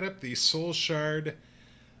Glavebone Adept, the Soul Shard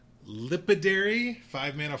Lipidary,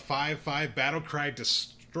 5 mana, 5/5 Battlecry,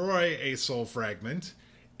 destroy a soul fragment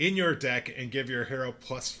in your deck and give your hero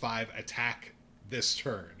 +5 attack this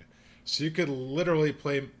turn. So you could literally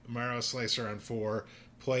play Marrow Slicer on 4,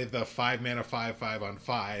 play the 5 mana, 5/5 on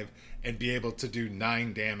 5, and be able to do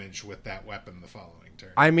 9 damage with that weapon the following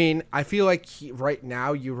turn. I mean, I feel like right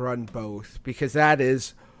now you run both because that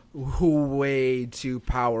is way too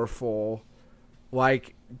powerful.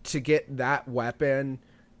 Like, to get that weapon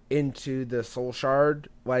into the Soul Shard,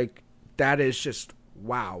 like, that is just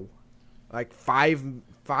wow. Like, five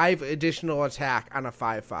additional attack on a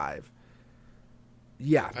 5/5.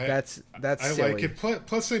 Yeah, that's I silly. like it.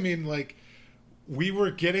 Plus, I mean, like, we were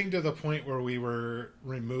getting to the point where we were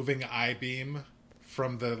removing I-Beam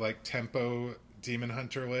from the, like, tempo Demon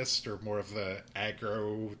Hunter list, or more of the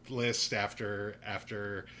aggro list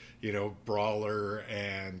after you know, Brawler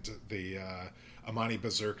and the Amani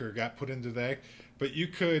Berserker got put into deck. But you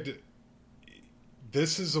could...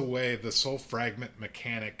 This is a way the Soul Fragment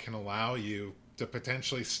mechanic can allow you to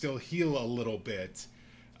potentially still heal a little bit.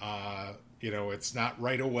 You know, it's not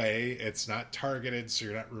right away. It's not targeted, so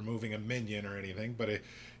you're not removing a minion or anything. But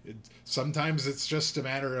sometimes it's just a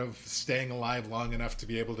matter of staying alive long enough to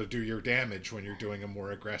be able to do your damage when you're doing a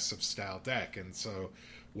more aggressive style deck. And so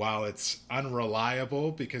while it's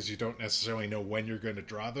unreliable because you don't necessarily know when you're going to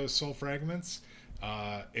draw those soul fragments,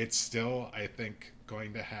 it's still, I think,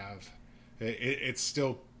 going to have... It's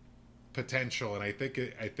still potential, and I think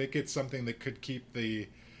it's something that could keep the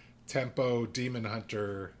tempo Demon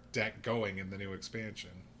Hunter deck going in the new expansion.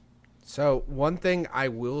 So one thing I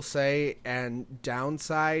will say, and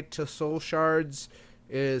downside to Soul Shards,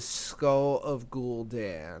 is Skull of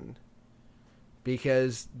Gul'dan,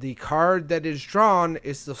 because the card that is drawn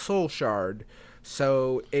is the Soul Shard.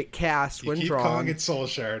 So it casts when drawn. You keep calling it Soul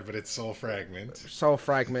Shard, but it's Soul Fragment. Soul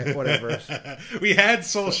Fragment, whatever. We had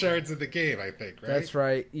Soul Shards in the game, I think, right? That's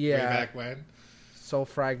right, yeah. Way back when? Soul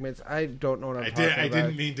Fragments. I don't know what I'm talking about. I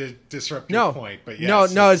didn't mean to disrupt your point, but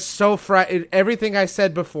yes. No, it's Soul everything I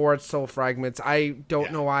said before, it's Soul Fragments. I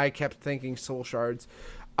don't know why I kept thinking Soul Shards.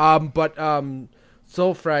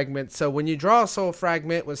 Soul Fragment. So when you draw a Soul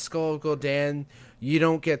Fragment with Skull of Gul'dan, you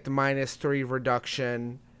don't get the -3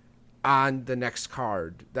 reduction on the next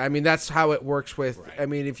card. I mean, that's how it works with... Right. I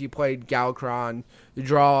mean, if you played Galakron, you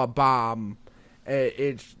draw a bomb,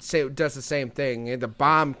 it does the same thing, and the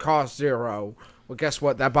bomb costs 0. Well, guess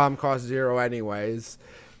what? That bomb costs 0 anyways,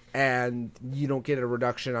 and you don't get a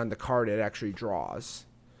reduction on the card it actually draws.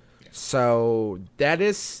 Yeah. So that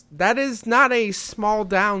is not a small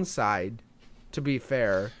downside, to be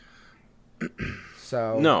fair.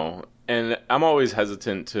 So no, and I'm always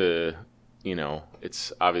hesitant to... You know,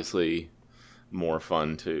 it's obviously more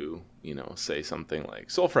fun to, you know, say something like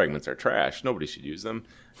soul fragments are trash. Nobody should use them.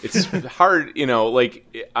 It's hard, you know, like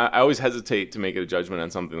I always hesitate to make a judgment on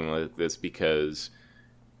something like this because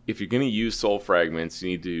if you're going to use soul fragments, you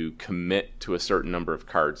need to commit to a certain number of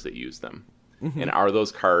cards that use them. Mm-hmm. And are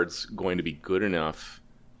those cards going to be good enough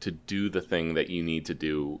to do the thing that you need to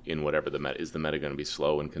do in whatever the meta is? The meta going to be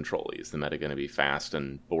slow and control-y? Is the meta going to be fast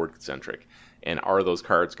and board-centric? And are those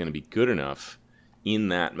cards going to be good enough in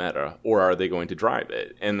that meta, or are they going to drive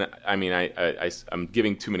it? And I mean, I'm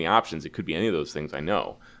giving too many options. It could be any of those things, I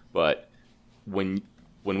know. But when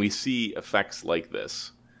we see effects like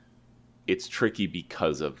this, it's tricky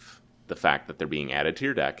because of the fact that they're being added to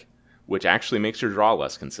your deck, which actually makes your draw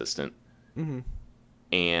less consistent. Mm-hmm.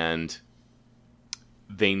 And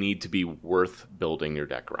they need to be worth building your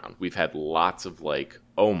deck around. We've had lots of like,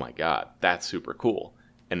 oh my god, that's super cool.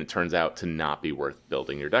 And it turns out to not be worth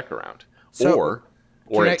building your deck around. So,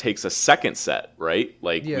 or it takes a second set, right?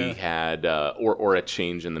 Like we had, or a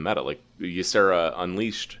change in the meta. Like Ysera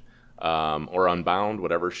Unleashed, or Unbound,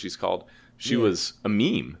 whatever she's called. She was a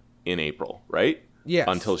meme in April, right? Yes.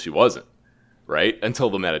 Until she wasn't, right? Until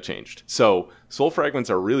the meta changed. So soul fragments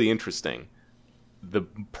are really interesting.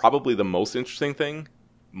 Probably the most interesting thing,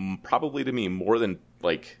 probably to me more than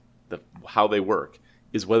like how they work,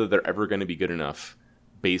 is whether they're ever going to be good enough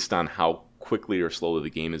based on how quickly or slowly the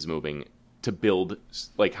game is moving to build,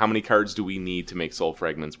 like how many cards do we need to make soul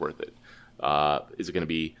fragments worth it? Is it going to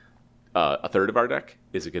be a third of our deck?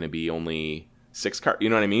 Is it going to be only 6 cards? You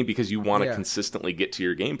know what I mean? Because you want to consistently get to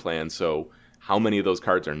your game plan. So how many of those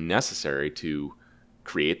cards are necessary to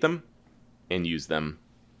create them and use them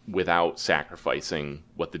without sacrificing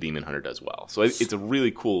what the Demon Hunter does well? So it's a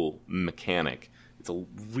really cool mechanic. It's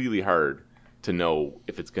really hard to know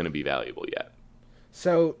if it's going to be valuable yet.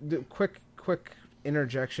 So the quick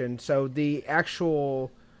interjection. So the actual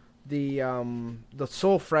the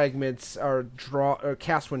soul fragments are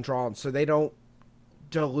cast when drawn, so they don't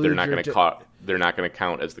dilute. They're not going to They're not going to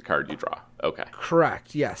count as the card you draw. Okay.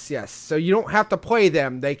 Correct. Yes. So you don't have to play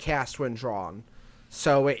them; they cast when drawn.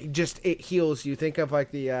 So it heals you. Think of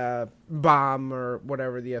like the bomb or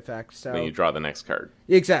whatever the effect. So then you draw the next card.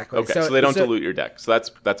 Exactly. Okay. So they don't dilute your deck. So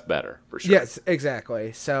that's better for sure. Yes.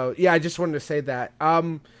 Exactly. So yeah, I just wanted to say that.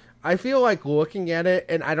 I feel like looking at it,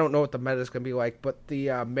 and I don't know what the meta is going to be like, but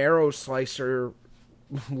the Marrow Slicer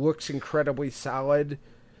looks incredibly solid.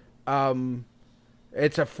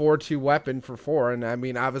 It's a 4/2 weapon for 4, and I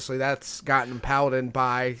mean, obviously that's gotten Paladin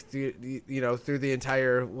by through the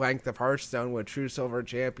entire length of Hearthstone with True Silver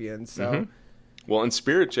Champions. So, well, in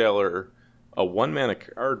Spirit Jailer, a 1-mana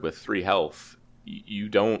card with 3 health, you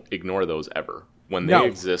don't ignore those ever when they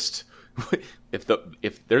exist.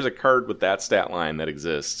 If there's a card with that stat line that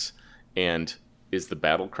exists, and is the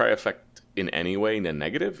battle cry effect in any way a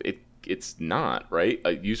negative? It's not, right?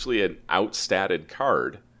 Usually an outstatted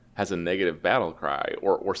card has a negative battle cry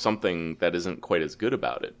or something that isn't quite as good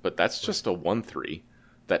about it. But that's just a 1/3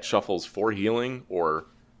 that shuffles 4 healing or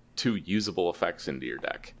 2 usable effects into your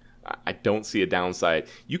deck. I don't see a downside.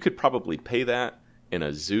 You could probably pay that in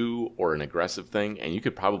a zoo or an aggressive thing, and you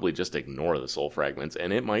could probably just ignore the soul fragments,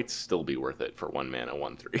 and it might still be worth it for 1 mana,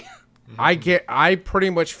 1/3. I pretty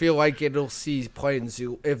much feel like it'll see play in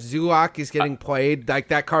Zoo. If Zulok is getting played, like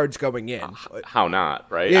that card's going in. How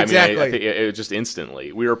not, right? Exactly. I think it just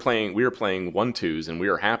instantly. We were playing 1/2s, and we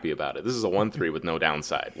were happy about it. This is a 1/3 with no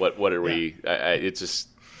downside. What are we? It's just.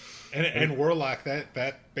 And Warlock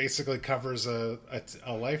that basically covers a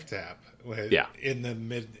life tap. In the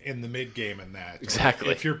mid game and that exactly.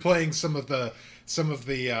 Or if you're playing some of the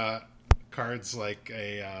cards like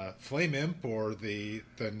a Flame Imp or the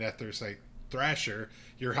Nethersight Thrasher,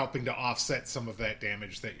 you're helping to offset some of that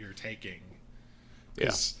damage that you're taking.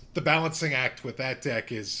 Because the balancing act with that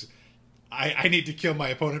deck is I need to kill my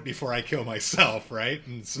opponent before I kill myself, right?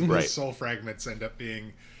 And some of the soul fragments end up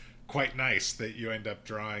being quite nice that you end up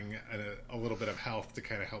drawing a little bit of health to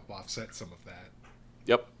kind of help offset some of that.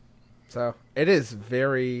 Yep. So it's a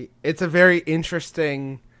very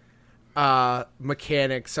interesting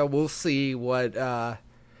mechanic. So we'll see what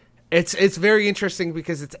it's very interesting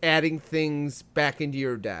because it's adding things back into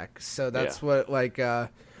your deck. So that's what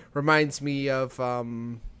reminds me of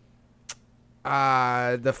the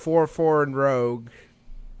 4/4 in Rogue,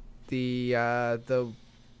 the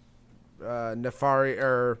Nefari,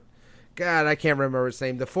 or God, I can't remember its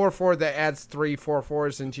name. The 4/4 that adds 3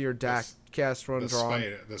 4/4s into your deck. Cast one draw.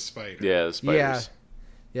 The spider. Yeah, the spiders. Yeah.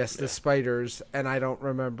 Yes, the spiders, and I don't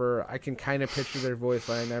remember. I can kind of picture their voice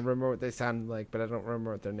line. I remember what they sounded like, but I don't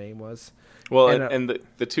remember what their name was. Well, and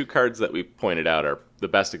the 2 cards that we pointed out are the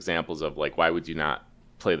best examples of, like, why would you not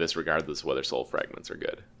play this regardless of whether soul fragments are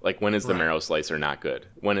good? Like, when is the Marrow Slicer not good?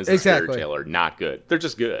 When is the Spirit Jailer not good? They're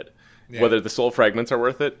just good. Yeah. Whether the soul fragments are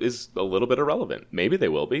worth it is a little bit irrelevant. Maybe they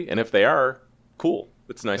will be, and if they are, cool.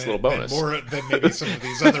 It's a nice little bonus. More than maybe some of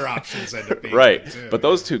these other options end up being. Right. Too. But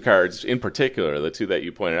those 2 cards in particular, the 2 that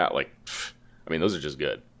you pointed out, those are just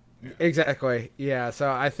good. Exactly. Yeah.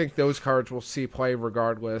 So I think those cards will see play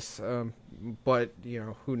regardless. But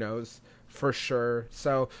who knows for sure.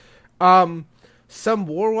 So, some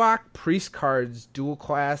Warlock Priest cards, dual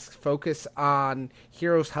class, focus on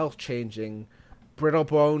heroes' health changing,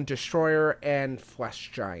 Brittlebone Destroyer, and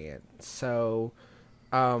Flesh Giant. So,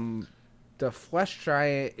 the Flesh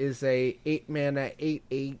Giant is a 8-mana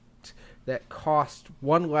 8/8 that costs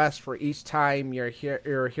 1 less for each time your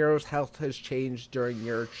hero's health has changed during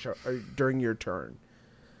your turn.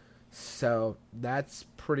 So that's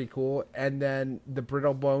pretty cool. And then the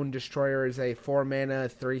Brittlebone Destroyer is a 4-mana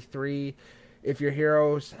 3/3. If your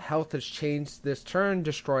hero's health has changed this turn,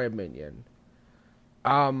 destroy a minion.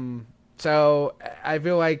 So I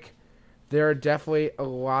feel like there are definitely a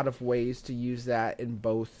lot of ways to use that in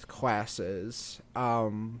both classes.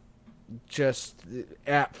 Just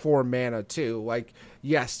at 4 mana too. Like,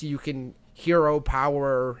 yes, you can hero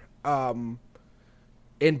power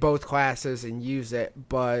in both classes and use it,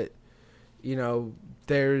 but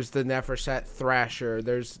there's the Neferset Thrasher.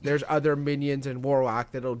 There's other minions in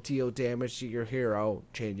Warlock that'll deal damage to your hero,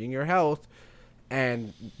 changing your health,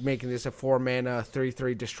 and making this a 4-mana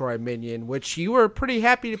 3/3 destroy minion, which you were pretty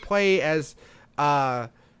happy to play as Ghoul,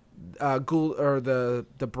 or the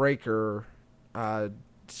Breaker,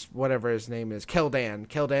 whatever his name is,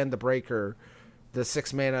 Keldan the Breaker, the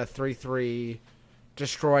 6-mana 3/3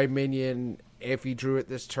 destroy minion. If you drew it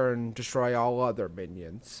this turn, destroy all other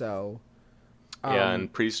minions. So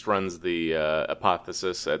and Priest runs the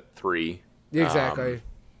Apotheosis at 3. Exactly.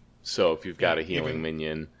 So if you've got a healing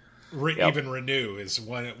minion, Yep. Even renew is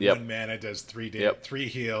one mana does 3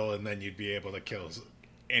 heal, and then you'd be able to kill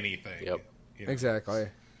anything. Yep. Exactly.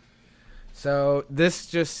 So this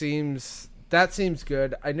just seems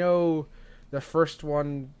good. I know the first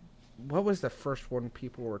one. What was the first one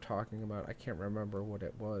people were talking about? I can't remember what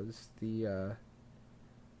it was.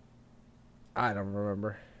 I don't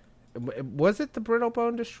remember. Was it the Brittle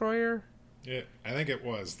Bone Destroyer? Yeah, I think it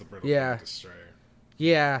was the Brittle Bone Destroyer.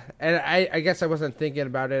 Yeah, and I guess I wasn't thinking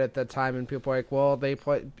about it at the time, and people were like, well, they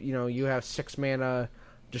play, you have 6 mana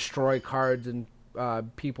destroy cards, and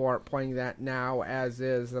people aren't playing that now as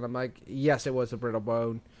is, and I'm like, yes, it was a Brittle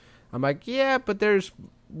Bone. I'm like, yeah, but there's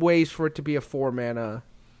ways for it to be a 4 mana,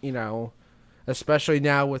 especially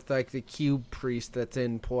now with like the Cube Priest that's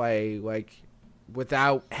in play, like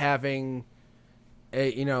without having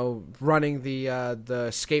running the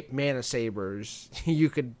Escape Mana Sabers, you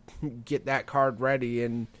could get that card ready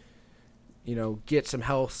and get some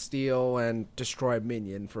health steal and destroy a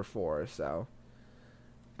minion for 4. So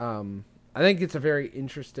I think it's a very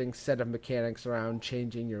interesting set of mechanics around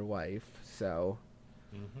changing your life. So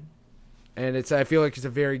and I feel like it's a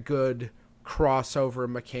very good crossover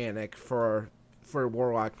mechanic for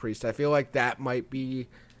Warlock Priest. I feel like that might be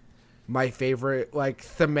my favorite, like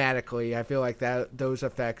thematically. I feel like those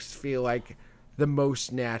effects feel like the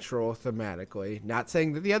most natural thematically. Not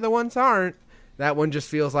saying that the other ones aren't. That one just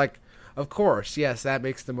feels like, of course, yes, that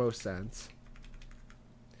makes the most sense.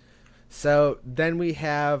 So then we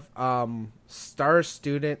have Star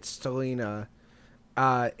Student Stelina.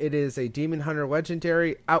 It is a Demon Hunter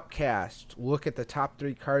Legendary Outcast. Look at the top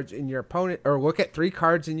 3 cards in your opponent, or look at 3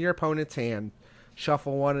 cards in your opponent's hand.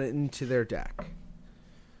 Shuffle 1 into their deck.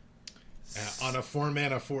 On a 4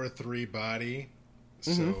 mana 4/3 body,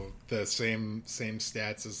 so the same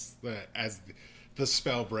stats as the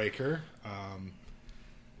Spellbreaker.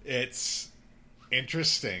 It's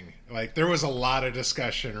interesting. Like, there was a lot of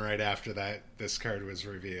discussion right after this card was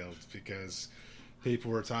revealed, because people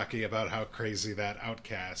were talking about how crazy that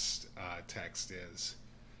Outcast text is.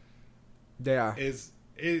 Yeah. Is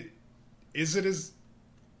it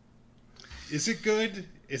good?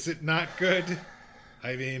 Is it not good?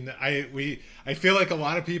 I mean, I feel like a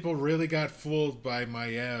lot of people really got fooled by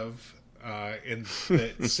Maiev in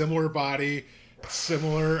the similar body,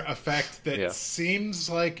 similar effect that seems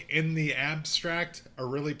like in the abstract a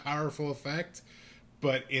really powerful effect,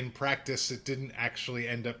 but in practice it didn't actually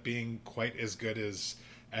end up being quite as good as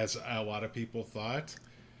a lot of people thought.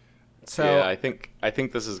 So yeah, I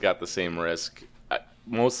think this has got the same risk,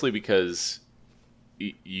 mostly because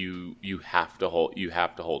you have to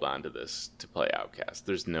hold on to this to play Outcast.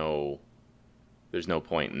 There's no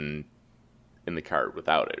point in the card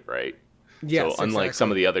without it, right? Yes. So unlike some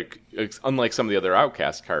of the other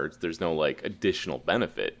Outcast cards, there's no like additional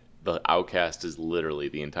benefit. The Outcast is literally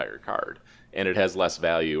the entire card, and it has less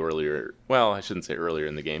value earlier. Well, I shouldn't say earlier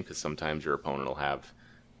in the game, because sometimes your opponent will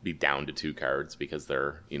be down to 2 cards because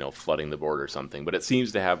they're flooding the board or something. But it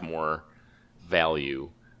seems to have more value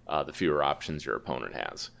the fewer options your opponent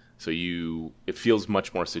has. So it feels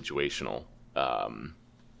much more situational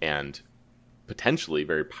and potentially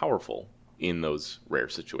very powerful in those rare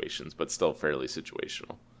situations, but still fairly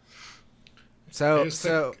situational. I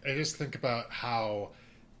just think about how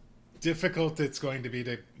difficult it's going to be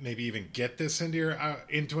to maybe even get this into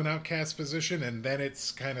an Outcast position, and then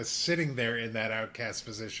it's kind of sitting there in that Outcast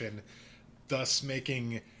position, thus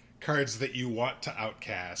making cards that you want to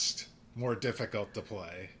Outcast more difficult to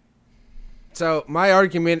play. So my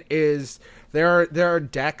argument is there are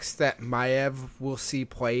decks that Maiev will see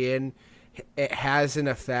play in. It has an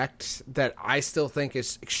effect that I still think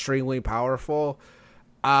is extremely powerful.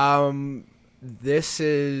 This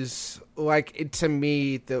is like, to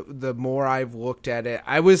me, the more I've looked at it,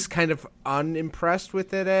 I was kind of unimpressed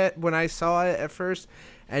with it when I saw it at first,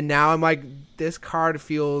 and now I'm like, this card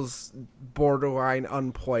feels borderline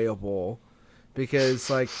unplayable, because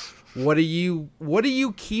like, what are you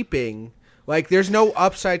keeping? Like, there's no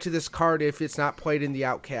upside to this card if it's not played in the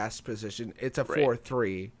Outcast position. It's a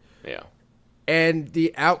 4/3. Yeah. And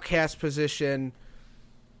the Outcast position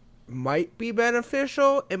might be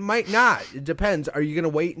beneficial. It might not. It depends. Are you going to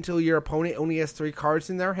wait until your opponent only has 3 cards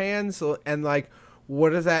in their hands? And, like, what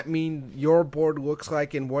does that mean your board looks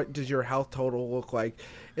like, and what does your health total look like?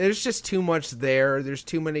 There's just too much there. There's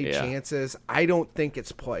too many chances. I don't think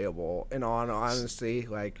it's playable, in all honesty.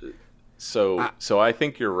 Like... So I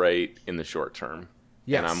think you're right in the short term.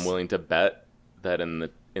 Yes. And I'm willing to bet that in the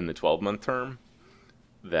 12-month term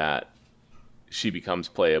that she becomes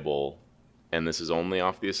playable, and this is only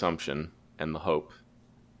off the assumption and the hope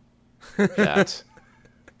that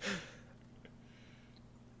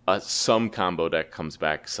some combo deck comes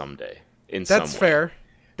back someday in That's some way. fair.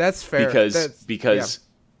 That's fair. Because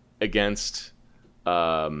against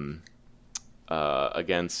well,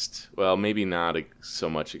 maybe not so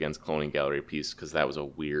much against Cloning Gallery Piece, because that was a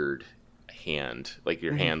weird hand. Like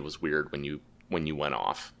your hand was weird when you went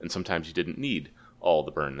off, and sometimes you didn't need all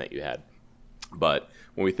the burn that you had. But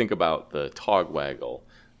when we think about the Togwaggle,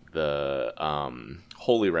 the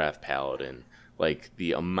Holy Wrath Paladin, like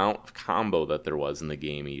the amount of combo that there was in the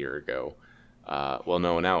game a year ago,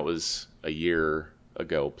 now it was a year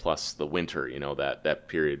ago plus the winter, that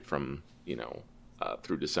period from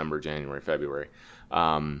through December, January, February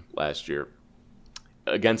last year.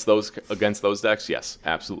 Against those decks, yes,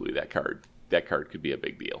 absolutely, that card could be a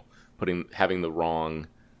big deal. Having the wrong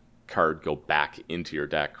card go back into your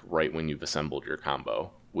deck right when you've assembled your combo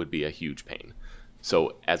would be a huge pain.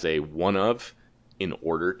 So as a one of, in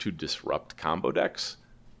order to disrupt combo decks,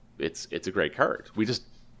 it's a great card.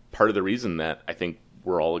 Part of the reason that I think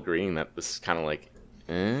we're all agreeing that this is kind of like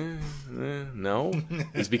no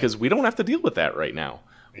is because we don't have to deal with that right now.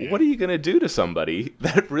 Yeah. What are you going to do to somebody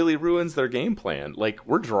that really ruins their game plan? Like,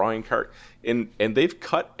 we're drawing cards, and they've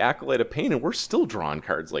cut Acolyte of Pain, and we're still drawing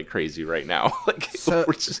cards like crazy right now.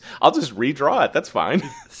 I'll just redraw it. That's fine.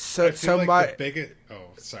 The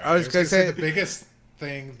biggest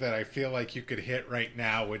thing that I feel like you could hit right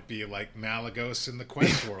now would be like Malagos in the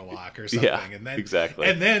Quest Warlock or something. Yeah, and then, exactly.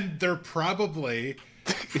 And then they're probably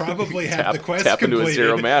have the quest tap completed, into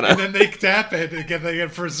 0 mana, and then they tap it again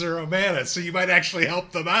for 0 mana. So you might actually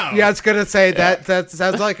help them out. Yeah, I was gonna say that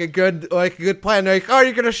sounds like a good plan. Like, oh,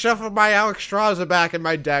 you're gonna shuffle my Alexstrasza back in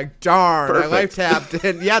my deck. Darn, perfect. I life tapped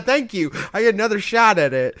it. Yeah, thank you. I get another shot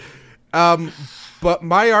at it. But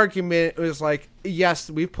my argument was like, yes,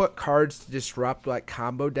 we've put cards to disrupt like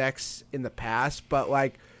combo decks in the past, but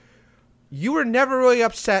like, you were never really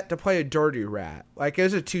upset to play a Dirty Rat. Like, it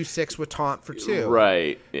was a 2/6 with taunt for 2.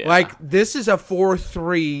 Right. Yeah. Like, this is a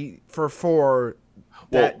 4/3 for 4.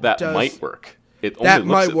 That might work. It only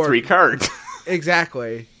looks at 3 cards.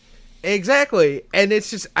 Exactly. And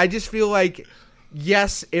it's just, I just feel like,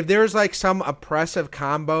 yes, if there's like some oppressive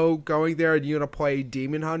combo going there and you want to play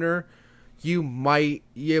Demon Hunter, you might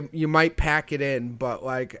pack it in, but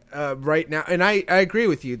like right now, and I agree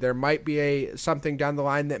with you, there might be something down the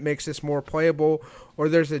line that makes this more playable, or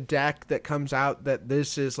there's a deck that comes out that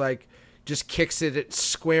this is like just kicks it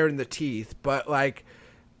square in the teeth. But like,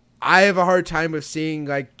 I have a hard time of seeing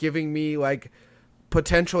like giving me like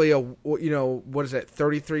potentially a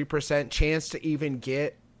 33% chance to even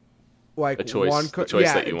get like a choice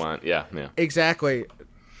that you want. Yeah, exactly.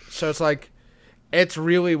 So it's like, it's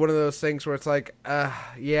really one of those things where it's like,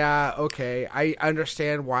 yeah, okay, I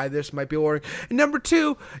understand why this might be alluring. And number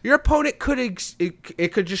 2, your opponent could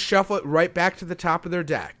just shuffle it right back to the top of their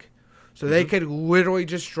deck. So they could literally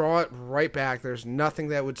just draw it right back. There's nothing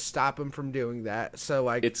that would stop them from doing that. So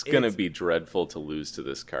like, it's going to be dreadful to lose to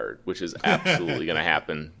this card, which is absolutely going to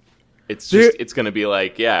happen. It's just, it's going to be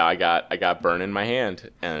like, yeah, I got burn in my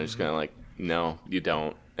hand, and I'm just going to like, no, you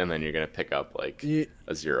don't. And then you're going to pick up like a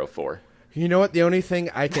 0/4. You know what? The only thing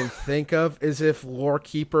I can think of is if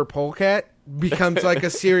Lorekeeper Polecat becomes like a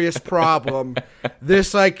serious problem.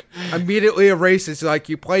 This like immediately erases, like,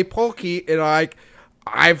 you play Polkey and like,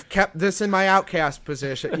 I've kept this in my outcast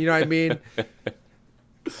position. You know what I mean?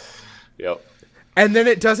 Yep. And then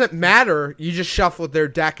it doesn't matter. You just shuffled their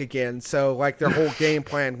deck again. So like their whole game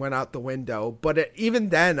plan went out the window. But even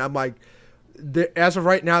then, I'm like, as of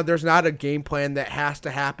right now, there's not a game plan that has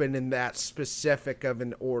to happen in that specific of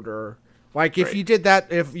an order. Like, if you did that,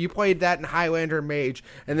 if you played that in Highlander Mage,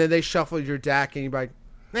 and then they shuffled your deck, and you'd be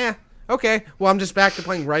like, okay, well, I'm just back to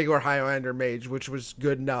playing regular Highlander Mage, which was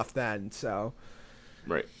good enough then, so.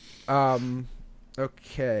 Right.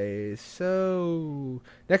 Okay, so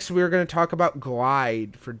next we're going to talk about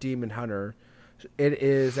Glide for Demon Hunter. It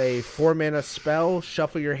is a 4-mana spell.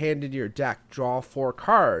 Shuffle your hand into your deck. Draw 4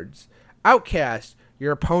 cards. Outcast.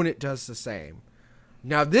 Your opponent does the same.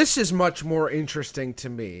 Now, this is much more interesting to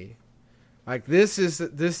me. Like, this is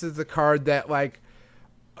the card that, like,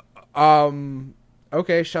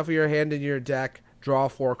 okay, shuffle your hand in your deck, draw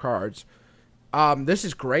 4 cards. This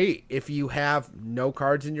is great if you have no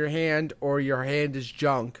cards in your hand or your hand is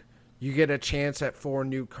junk. You get a chance at 4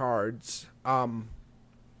 new cards.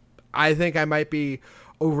 I think I might be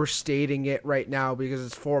overstating it right now because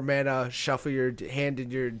it's 4 mana, shuffle your hand in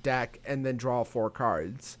your deck, and then draw 4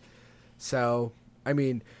 cards. So, I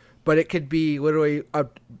mean, but it could be literally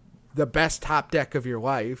the best top deck of your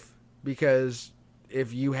life, because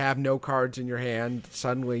if you have no cards in your hand,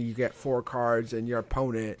 suddenly you get 4 cards and your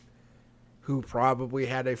opponent who probably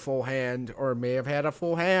had a full hand or may have had a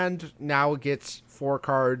full hand now gets 4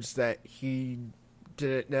 cards that he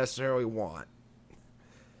didn't necessarily want.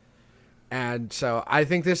 And so I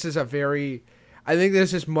think this is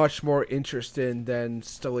much more interesting than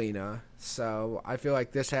Stellina. So I feel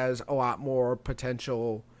like this has a lot more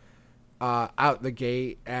potential out the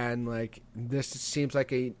gate, and like this seems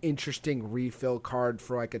like an interesting refill card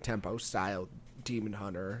for like a tempo style Demon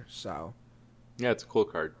Hunter. So yeah, it's a cool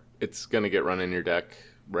card. It's gonna get run in your deck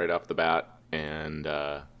right off the bat, and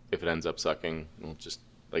if it ends up sucking, we'll just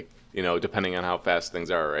depending on how fast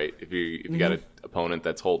things are, right? If you got an opponent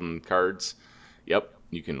that's holding cards, yep,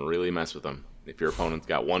 you can really mess with them. If your opponent's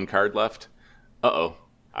got 1 card left, I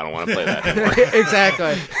don't want to play that anymore.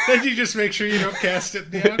 Exactly. Then you just make sure you don't cast it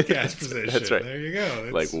in the outcast position. That's right. There you go.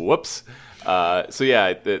 Like, whoops. So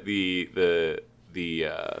yeah, the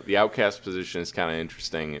outcast position is kind of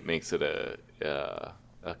interesting. It makes it a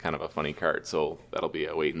kind of a funny card. So that'll be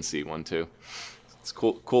a wait and see one too. It's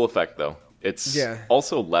cool effect though. It's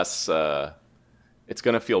also less. It's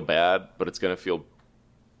gonna feel bad, but it's gonna feel.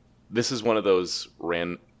 This is one of those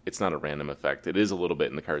It's not a random effect. It is a little bit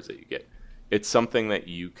in the cards that you get. It's something that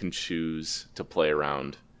you can choose to play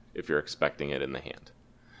around if you're expecting it in the hand.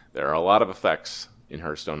 There are a lot of effects in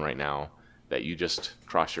Hearthstone right now that you just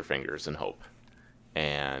cross your fingers and hope.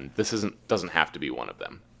 And this doesn't have to be one of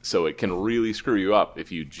them. So it can really screw you up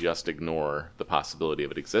if you just ignore the possibility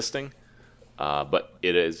of it existing. But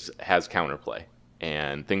it has counterplay.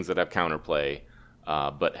 And things that have counterplay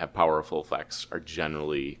but have powerful effects are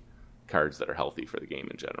generally cards that are healthy for the game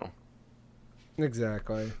in general.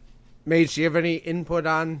 Exactly. Mage, do you have any input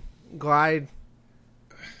on Glide?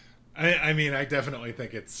 I mean, I definitely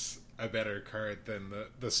think it's a better card than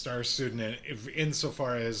the Star Student,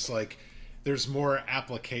 insofar as like there's more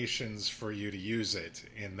applications for you to use it.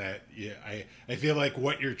 In that, I feel like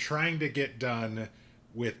what you're trying to get done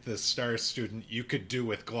with the Star Student, you could do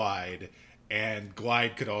with Glide, and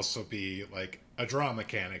Glide could also be like a draw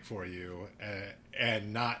mechanic for you,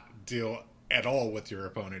 and not deal at all with your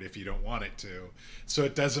opponent if you don't want it to. So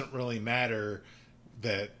it doesn't really matter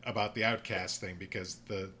about the outcast thing, because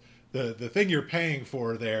the thing you're paying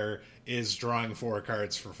for there is drawing 4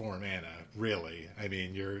 cards for 4 mana. Really, I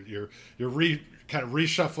mean, you're kind of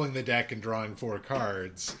reshuffling the deck and drawing 4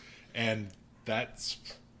 cards, and that's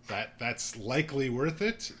likely worth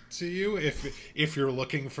it to you if you're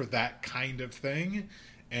looking for that kind of thing.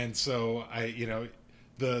 And so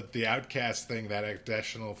the outcast thing, that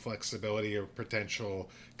additional flexibility or potential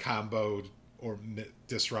combo or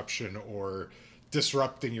disruption or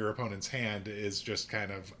disrupting your opponent's hand, is just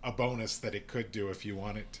kind of a bonus that it could do if you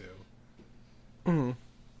want it to. Mm-hmm.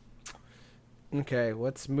 Okay,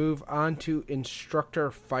 let's move on to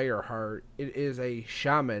Instructor Fireheart. It is a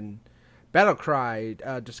shaman. Battle Cry.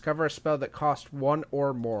 Discover a spell that costs 1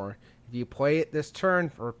 or more. If you play it this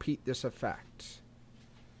turn, repeat this effect.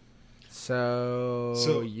 So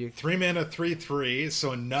 3 mana 3/3,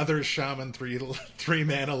 so another shaman 3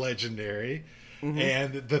 mana legendary. Mm-hmm.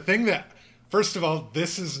 And the thing that, first of all,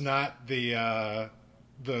 this is not the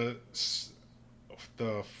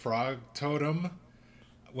frog totem.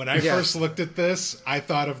 When I first looked at this, I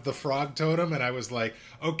thought of the frog totem, and I was like,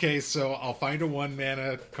 okay, so I'll find a 1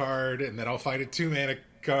 mana card, and then I'll find a 2 mana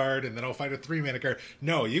card, and then I'll find a 3 mana card.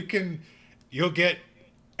 No, you'll get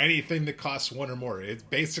anything that costs 1 or more. It's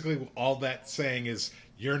basically all that's saying is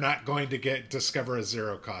you're not going to discover a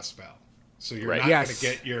 0 cost spell. So you're not going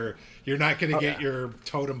to get your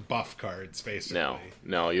totem buff cards, basically.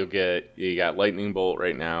 No, you got Lightning Bolt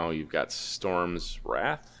right now. You've got Storm's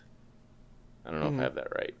Wrath. I don't know if I have that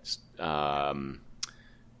right.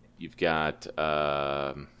 You've got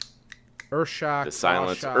Earthshock, the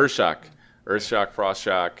Silence, Earthshock,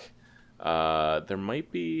 Frostshock. There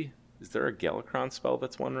might be. Is there a Galakron spell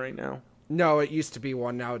that's 1 right now? No, it used to be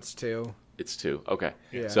 1. Now it's 2. It's 2. Okay.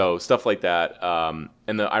 Yeah. So stuff like that.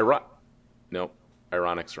 And the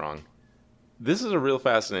Ironic's wrong. This is a real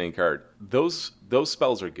fascinating card. Those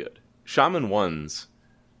spells are good. Shaman 1s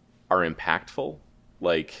are impactful.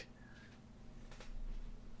 Like,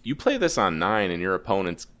 you play this on 9 and your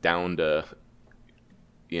opponent's down to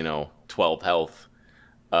 12 health.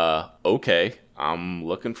 Okay, I'm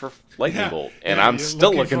looking for Lightning Bolt, and I'm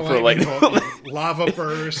still looking for Lightning Bolt. Lava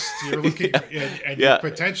Burst. You're looking, and you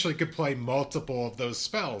potentially could play multiple of those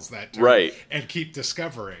spells that turn, right, and keep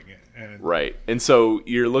discovering it. Right, and so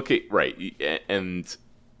you're looking and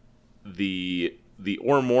the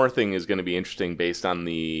or more thing is going to be interesting based on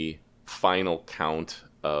the final count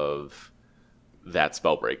of that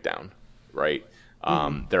spell breakdown, right?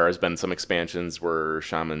 There has been some expansions where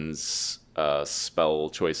Shaman's spell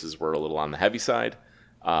choices were a little on the heavy side.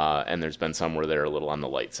 and there's been some where they're a little on the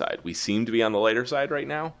light side. We seem to be on the lighter side right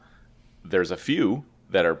now. There's a few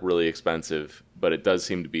that are really expensive, but it does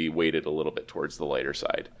seem to be weighted a little bit towards the lighter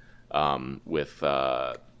side, with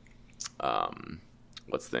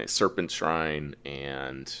what's the name? Serpent Shrine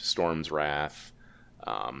and Storm's Wrath,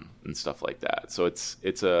 and stuff like that. So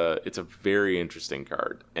it's a very interesting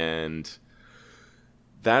card, and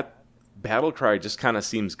that Battlecry just kind of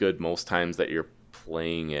seems good most times that you're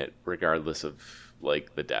playing it, regardless of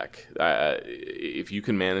like the deck. If you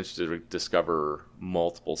can manage to discover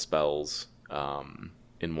multiple spells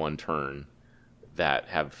in one turn that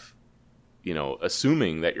have,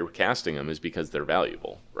 assuming that you're casting them is because they're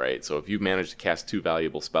valuable, right? So if you manage to cast 2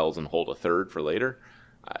 valuable spells and hold a third for later,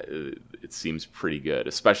 it seems pretty good,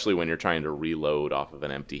 especially when you're trying to reload off of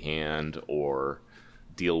an empty hand or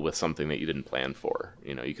deal with something that you didn't plan for.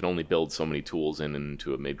 You can only build so many tools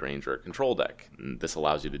into a mid-range or a control deck, and this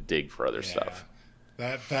allows you to dig for other stuff.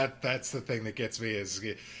 That's the thing that gets me is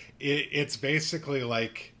it's basically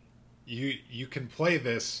like you can play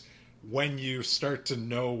this when you start to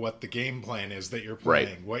know what the game plan is that you're playing,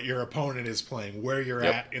 right, what your opponent is playing, where you're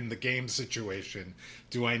at in the game situation.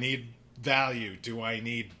 Do I need value? Do I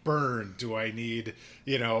need burn? Do I need,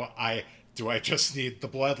 do I just need the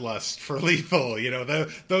bloodlust for lethal?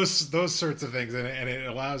 Those sorts of things, and it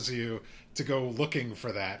allows you to go looking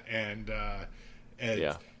for that, and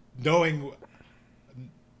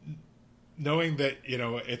knowing that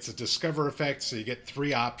it's a discover effect, so you get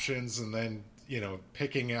 3 options, and then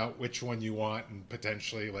picking out which one you want, and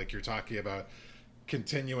potentially, like you're talking about,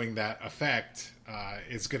 continuing that effect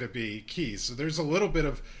is going to be key. So there's a little bit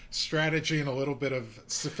of strategy and a little bit of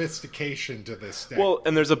sophistication to this deck. Well,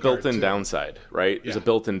 and there's a built-in downside, right? There's a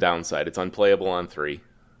built-in downside. It's unplayable on 3.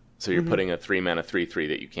 So you're putting a 3-mana 3/3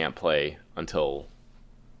 that you can't play until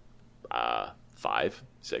 5,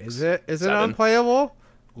 6. Is it 7. unplayable?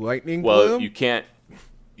 Lightning Well, Bloom? you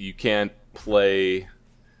can't play.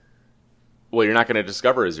 Well, you're not going to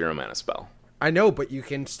discover a 0-mana spell. I know, but you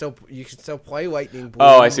can still play Lightning Bloom.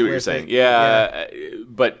 Oh, I see what you're saying. Yeah,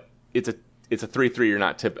 but it's a 3/3. You're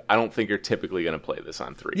not I don't think you're typically going to play this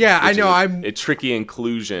on 3. Yeah, I know. I'm a tricky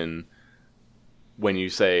inclusion when you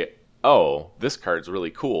say, "Oh, this card's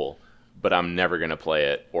really cool, but I'm never going to play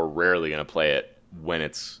it, or rarely going to play it when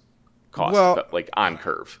it's like on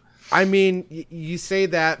curve." I mean, you say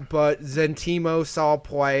that, but Zentimo saw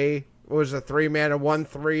play. Was a 3-mana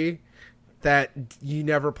 1/3 that you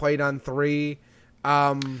never played on 3.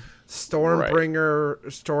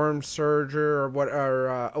 Stormbringer, Storm Surger,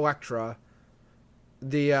 or Electra.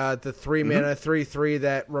 The 3-mana 3/3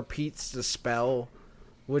 that repeats the spell,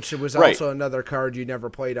 which was also another card you never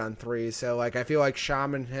played on 3. So, I feel like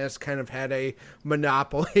Shaman has kind of had a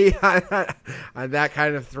monopoly on that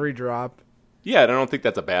kind of 3-drop. Yeah, I don't think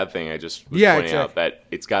that's a bad thing. I just was pointing out that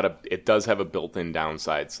it does have a built-in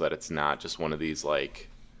downside, so that it's not just one of these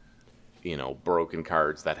broken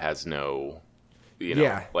cards that has no,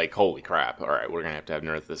 holy crap, all right, we're going to have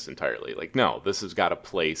nerf this entirely. No, this has got a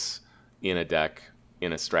place in a deck,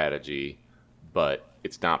 in a strategy, but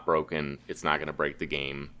it's not broken. It's not going to break the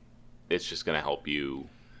game. It's just going to help you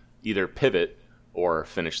either pivot or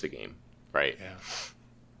finish the game, right? Yeah.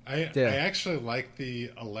 I actually like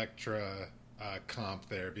the Electra comp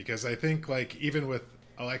there, because I think even with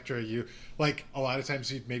Electra, you a lot of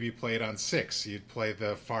times you'd maybe play it on 6. You'd play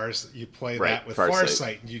that with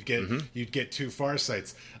Farsight, and you'd get 2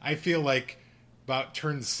 Farsights. I feel like about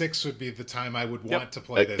turn 6 would be the time I would want to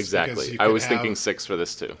play this. Exactly. I was thinking 6 for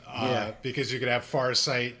this too. Because you could have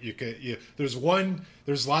Farsight.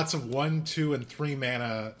 There's lots of 1, 2, and 3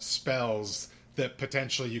 mana spells that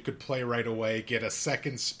potentially you could play right away. Get a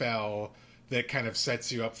second spell that kind of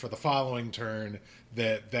sets you up for the following turn.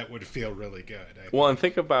 That would feel really good. Well, and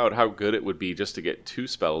think about how good it would be just to get 2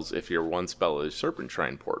 spells if your one spell is Serpent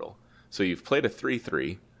Shrine Portal. So you've played a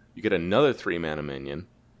 3/3, you get another 3-mana minion,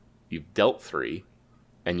 you've dealt 3,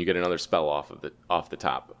 and you get another spell off the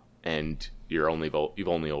top, and you've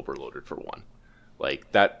only overloaded for 1.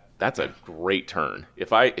 That's a great turn.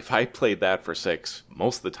 If I played that for 6,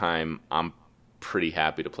 most of the time I'm pretty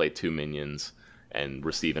happy to play 2 minions and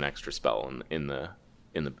receive an extra spell in the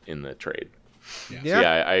trade. Yeah,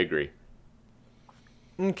 I agree.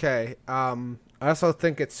 Okay. I also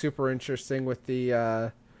think it's super interesting with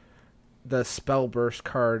the spell burst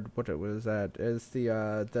card. What it was that is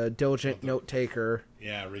the Diligent Note Taker.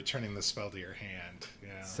 Yeah, returning the spell to your hand.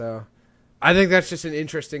 Yeah. So, I think that's just an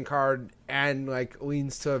interesting card, and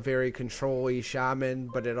leans to a very control-y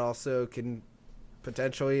shaman, but it also can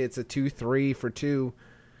potentially, it's a 2/3 for 2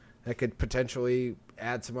 that could potentially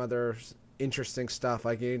add some other interesting stuff.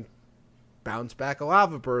 bounce back a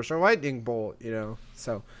Lava Burst or Lightning Bolt,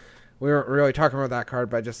 So we weren't really talking about that card,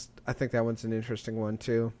 but I think that one's an interesting one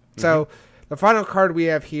too. Mm-hmm. So the final card we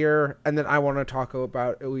have here, and then I want to talk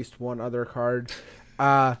about at least one other card.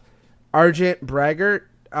 Argent Braggart.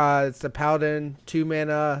 It's the Paladin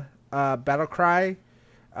 2-mana battle cry.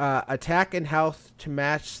 Attack and health to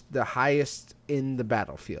match the highest in the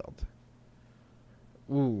battlefield.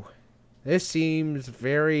 Ooh. This seems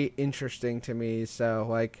very interesting to me.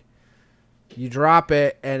 So, you drop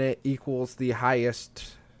it and it equals the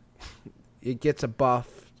highest. It gets a buff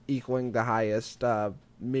equaling the highest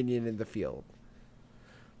minion in the field.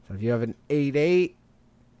 So if you have an 8/8,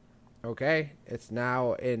 okay, it's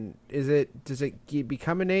now in. Does it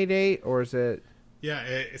become an 8/8 or is it?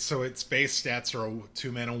 Yeah, so its base stats are a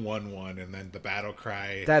 2-mana 1/1, and then the battle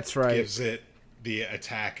cry. That's right. Gives it the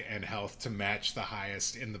attack and health to match the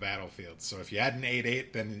highest in the battlefield. So if you had an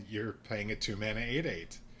 8/8, then you're playing a 2-mana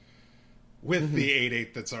 8/8 with the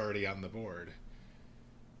 8/8 that's already on the board.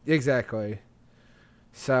 Exactly.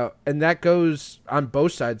 So, and that goes on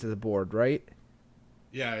both sides of the board, right?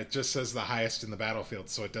 Yeah, it just says the highest in the battlefield,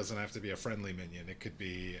 so it doesn't have to be a friendly minion. It could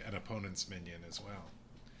be an opponent's minion as well.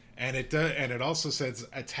 And it also says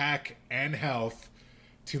attack and health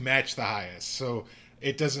to match the highest. So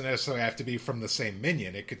it doesn't necessarily have to be from the same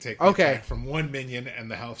minion. It could take the attack from one minion and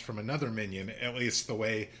the health from another minion. At least the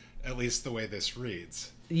way this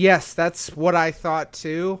reads. Yes, that's what I thought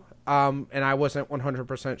too. And I wasn't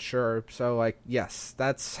 100% sure. So yes,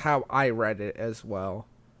 that's how I read it as well.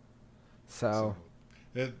 So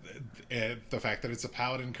the fact that it's a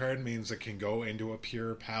paladin card means it can go into a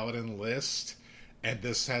pure paladin list, and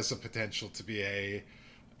this has the potential to be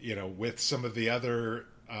with some of the other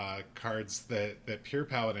cards that pure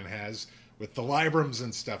paladin has with the Librams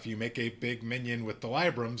and stuff. You make a big minion with the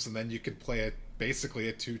Librams, and then you can play basically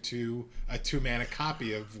a 2-mana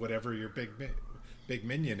copy of whatever your big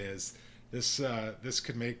minion is. This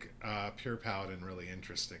could make pure paladin really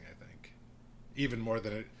interesting, I think, even more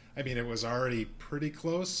than it. I mean, it was already pretty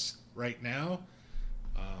close right now,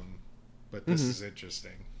 but this is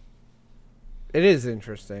interesting. It is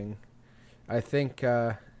interesting. I think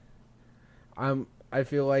I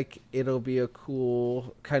feel like it'll be a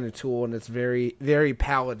cool kind of tool, and it's very, very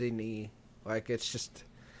paladin-y. It's just,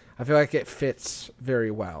 I feel like it fits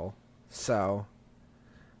very well. So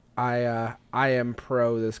I am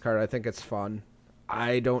pro this card. I think it's fun.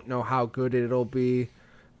 I don't know how good it'll be,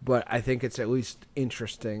 but I think it's at least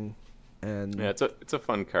interesting. And yeah, it's a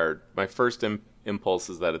fun card. My first impulse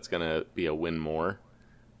is that it's gonna be a win more.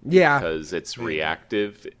 Yeah, because it's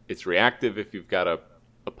reactive. It's reactive if you've got a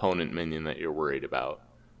opponent minion that you're worried about.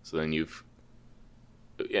 So then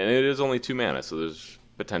and it is only 2 mana, so there's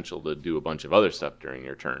potential to do a bunch of other stuff during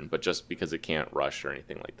your turn. But just because it can't rush or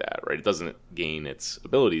anything like that, right? It doesn't gain its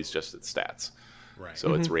abilities, just its stats. Right.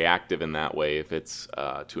 So it's reactive in that way if it's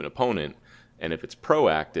to an opponent, and if it's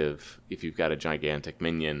proactive, if you've got a gigantic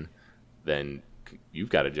minion, then you've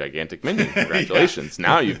got a gigantic minion. Congratulations.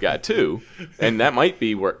 Now you've got 2. And that might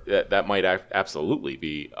be that might absolutely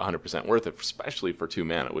be 100% worth it, especially for 2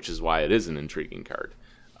 mana, which is why it is an intriguing card.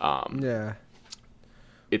 Yeah.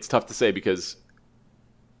 It's tough to say because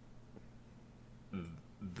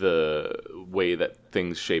the way that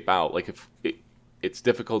things shape out, it's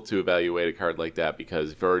difficult to evaluate a card like that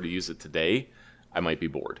because if I were to use it today, I might be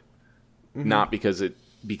bored. Not because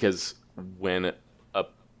when a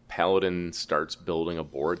paladin starts building a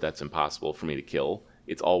board that's impossible for me to kill,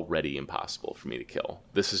 it's already impossible for me to kill.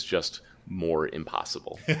 This is just more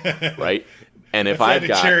impossible, right? And if I've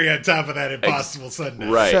got a cherry on top of that impossible sudden,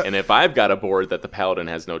 right? And if I've got a board that the paladin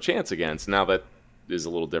has no chance against, now that is a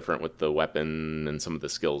little different with the weapon and some of the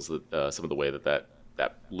skills that some of the way that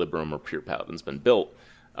Libram or pure paladin's been built.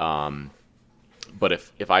 But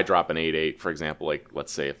if I drop an 8/8, for example,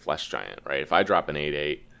 let's say a flesh giant, right? If I drop an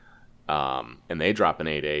 8/8 and they drop an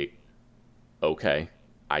 8/8, okay,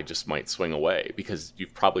 I just might swing away because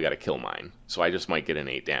you've probably got to kill mine. So I just might get an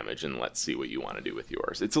 8 damage and let's see what you want to do with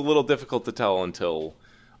yours. It's a little difficult to tell until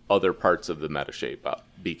other parts of the meta shape up,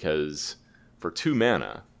 because for 2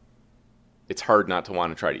 mana, it's hard not to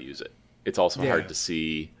want to try to use it. It's also hard to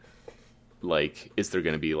see, is there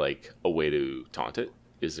going to be a way to taunt it?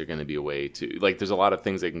 Is there going to be a way to there's a lot of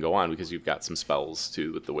things that can go on because you've got some spells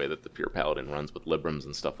too with the way that the pure paladin runs with Librams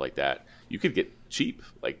and stuff like that. You could get cheap.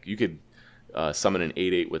 You could summon an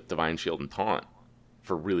 8/8 with Divine Shield and Taunt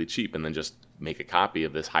for really cheap and then just make a copy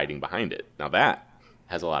of this hiding behind it. Now that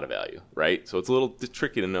has a lot of value, right? So it's a little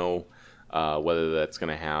tricky to know whether you're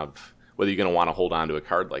going to want to hold on to a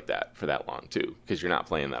card like that for that long too, because you're not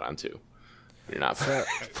playing that on 2. You're not So-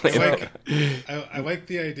 playing. I like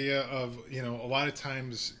the idea of, a lot of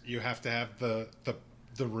times you have to have the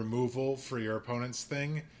removal for your opponent's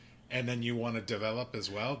thing, and then you want to develop as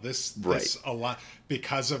well. This a lot,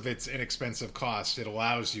 because of its inexpensive cost, it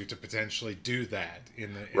allows you to potentially do that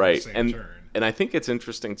in the same turn. And I think it's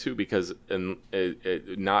interesting too, because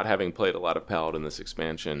not having played a lot of Paladin in this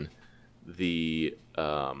expansion, the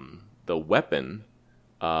weapon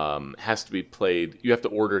has to be played. You have to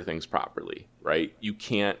order things properly, right? You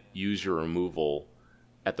can't use your removal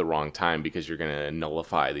at the wrong time because you're going to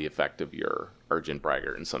nullify the effect of your Urgent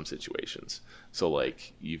Braggart in some situations. So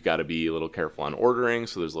like you've got to be a little careful on ordering.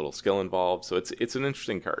 So there's a little skill involved. So it's an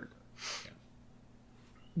interesting card.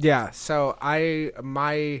 Yeah. So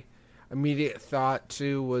my immediate thought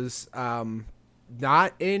too was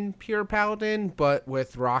not in pure Paladin, but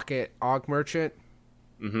with Rocket Og Merchant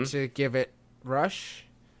to give it rush.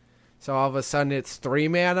 So all of a sudden it's 3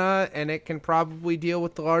 mana and it can probably deal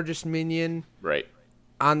with the largest minion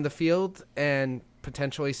on the field and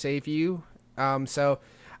potentially save you. So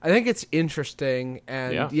I think it's interesting,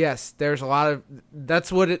 and yes, there's a lot of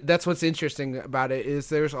that's what's interesting about it is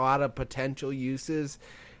there's a lot of potential uses.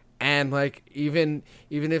 And like even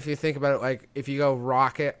if you think about it, like if you go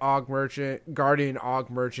Rocket Og Merchant, Guardian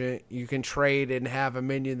Og Merchant, you can trade and have a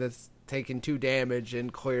minion that's taken 2 damage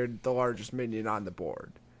and cleared the largest minion on the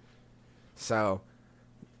board. So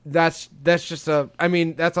that's just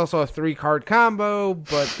that's also a 3-card combo,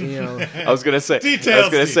 but I was gonna say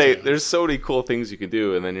there's so many cool things you can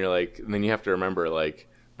do, and then you have to remember like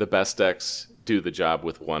the best decks do the job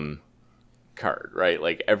with 1 card, right?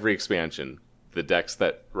 Like every expansion, the decks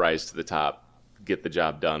that rise to the top get the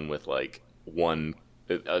job done with like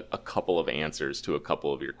a couple of answers to a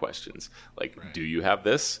couple of your questions. Like, do you have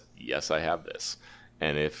this? Yes, I have this.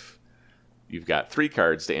 And if you've got 3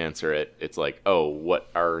 cards to answer it, it's like, oh, what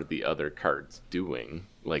are the other cards doing?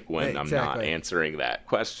 Like when I'm not answering that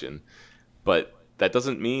question. But that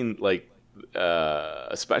doesn't mean like,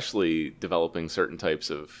 especially developing certain types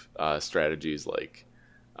of strategies, like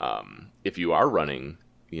if you are running,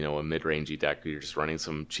 a mid-rangey deck, you're just running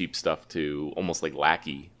some cheap stuff to almost like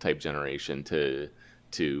lackey type generation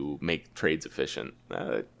to make trades efficient.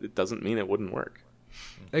 It doesn't mean it wouldn't work.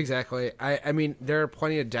 Exactly. I mean, there are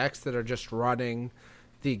plenty of decks that are just running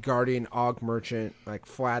the Guardian Og Merchant like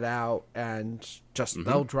flat out, and just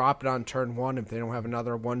they'll drop it on turn 1 if they don't have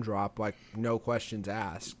another 1-drop, like no questions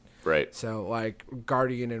asked. Right. So like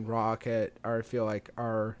Guardian and Rocket I feel like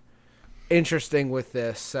are interesting with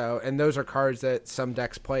this. So, and those are cards that some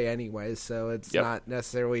decks play anyways. So it's not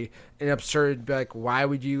necessarily an absurd like why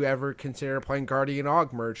would you ever consider playing Guardian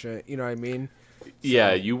Og Merchant? You know what I mean?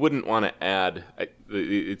 Yeah, you wouldn't want to add.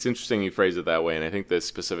 It's interesting you phrase it that way, and I think the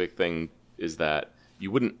specific thing is that you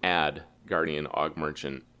wouldn't add Guardian Og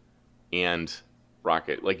Merchant and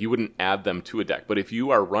Rocket. Like you wouldn't add them to a deck, but if you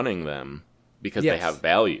are running them because they have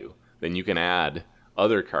value, then you can add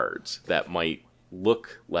other cards that might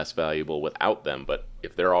look less valuable without them. But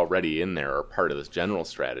if they're already in there or part of this general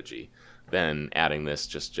strategy, then adding this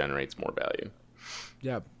just generates more value.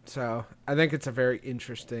 Yeah. So I think it's a very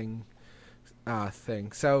interesting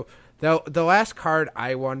thing. So the last card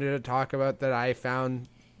I wanted to talk about that I found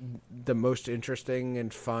the most interesting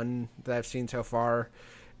and fun that I've seen so far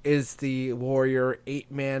is the Warrior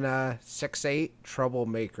 8-mana 6/8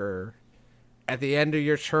 Troublemaker. At the end of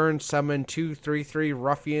your turn, summon 2 3/3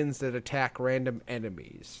 ruffians that attack random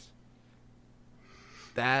enemies.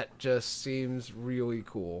 That just seems really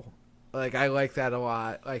cool. Like I like that a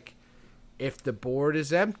lot. Like if the board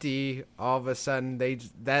is empty, all of a sudden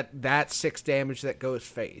that 6 damage that goes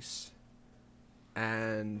face.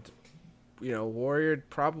 And Warrior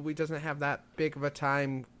probably doesn't have that big of a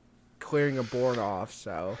time clearing a board off,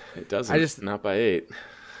 so it doesn't. Not by 8.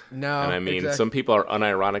 No, and I mean, some people are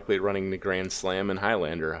unironically running the Grand Slam and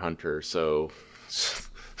Highlander Hunter, so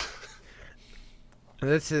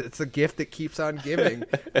it's a gift that keeps on giving.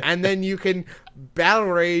 And then you can Battle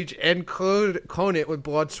Rage and clone it with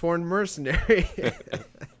Bloodsworn Mercenary.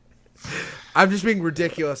 I'm just being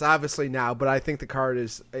ridiculous, obviously now, but I think the card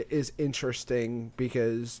is interesting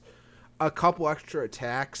because a couple extra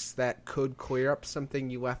attacks that could clear up something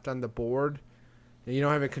you left on the board. And you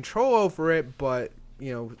don't have any control over it, but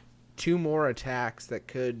 2 more attacks that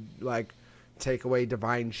could like take away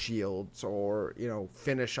Divine Shields or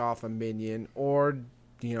finish off a minion or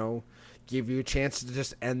give you a chance to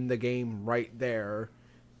just end the game right there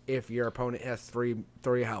if your opponent has 3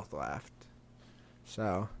 health left.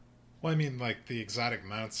 So, well, I mean, like the exotic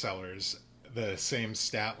mount sellers, the same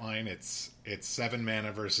stat line. It's 7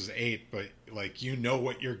 mana versus 8, but like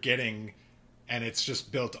what you're getting, and it's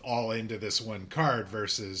just built all into this one card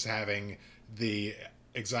versus having the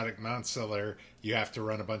exotic mount seller, you have to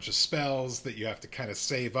run a bunch of spells that you have to kind of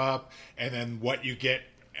save up, and then what you get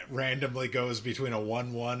randomly goes between a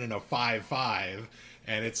 1/1 and a 5/5,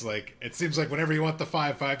 and it's like, it seems like whenever you want the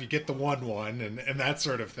 5/5, you get the 1/1 and that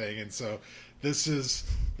sort of thing. And so this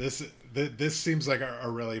seems like a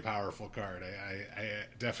really powerful card. I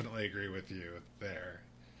definitely agree with you there.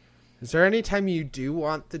 Is there any time you do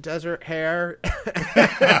want the desert hare?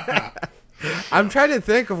 I'm trying to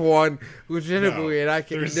think of one legitimately, and I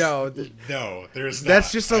can there's not.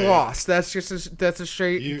 That's just a loss. That's a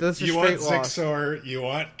straight. You want loss. Zixor, you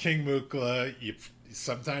want King Mukla. You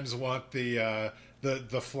sometimes want the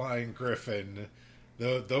flying griffin.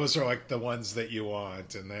 Those are like the ones that you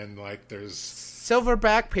want, and then like there's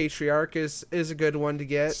Silverback Patriarch is a good one to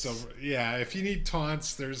get. Yeah, if you need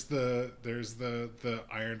taunts, there's the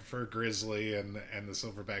Ironfur Grizzly and the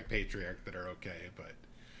Silverback Patriarch that are okay, but.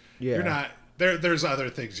 Yeah. You're not there. There's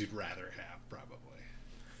other things you'd rather have, probably.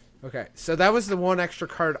 Okay, so that was the one extra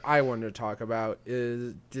card I wanted to talk about.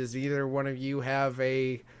 Does either one of you have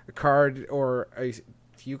a card or a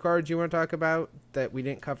few cards you want to talk about that we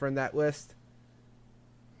didn't cover in that list?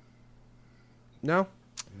 No.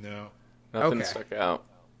 Nothing stuck out.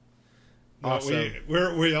 Awesome.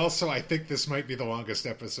 We also, I think this might be the longest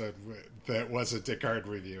episode that was a Decard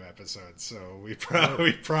review episode, so we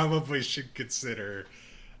probably should consider.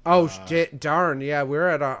 Oh, darn! Yeah, we're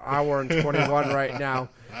at an hour and 21 right now.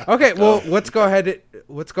 Okay, well, let's go ahead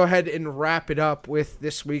and wrap it up with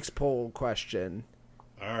this week's poll question.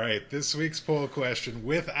 All right, this week's poll question: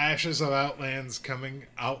 with Ashes of Outland coming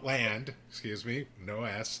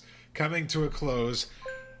to a close,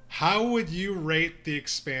 how would you rate the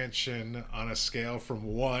expansion on a scale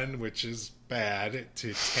from 1, which is bad,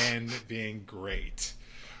 to 10 being great?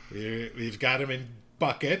 We've got them in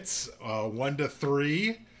buckets: 1 to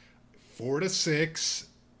 3. 4 to 6,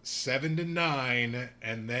 7 to 9,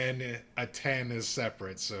 and then a 10 is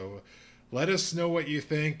separate. So let us know what you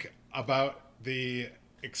think about the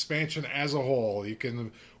expansion as a whole. You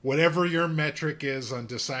can, whatever your metric is on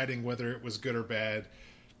deciding whether it was good or bad,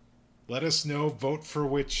 let us know. Vote for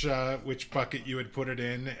which bucket you would put it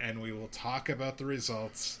in, and we will talk about the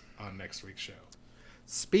results on next week's show.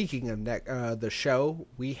 Speaking of the show,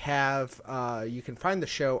 we have you can find the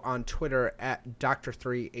show on Twitter at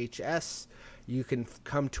Dr3HS. You can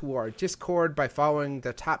come to our Discord by following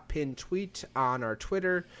the top pinned tweet on our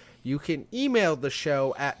Twitter. You can email the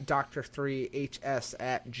show at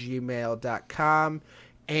dr3hs@gmail.com.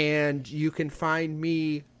 And you can find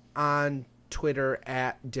me on Twitter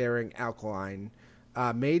at Daring Alkaline.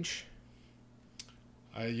 Mage?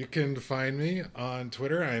 You can find me on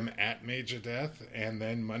Twitter. I'm at Mage of Death. And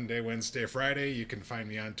then Monday, Wednesday, Friday, you can find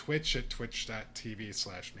me on Twitch at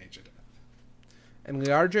twitch.tv/Mage of Death. And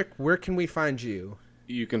Leargic, where can we find you?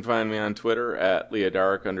 You can find me on Twitter at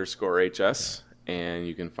Leodaric_HS. And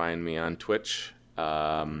you can find me on Twitch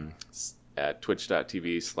at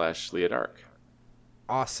twitch.tv/Leodaric.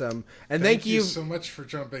 Awesome. And thank you so much for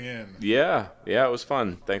jumping in. Yeah, it was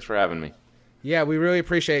fun. Thanks for having me. Yeah, we really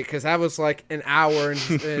appreciate it, because that was like an hour,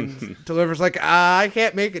 and Deliver's like, I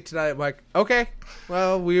can't make it tonight. I'm like, okay,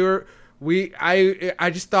 well,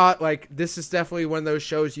 I just thought, like, this is definitely one of those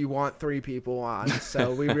shows you want 3 people on,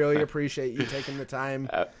 so we really appreciate you taking the time.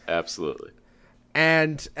 Absolutely.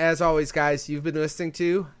 And as always, guys, you've been listening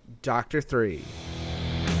to Dr. 3.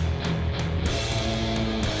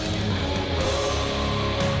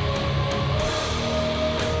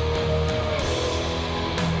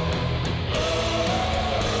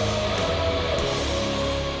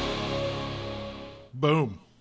 Boom.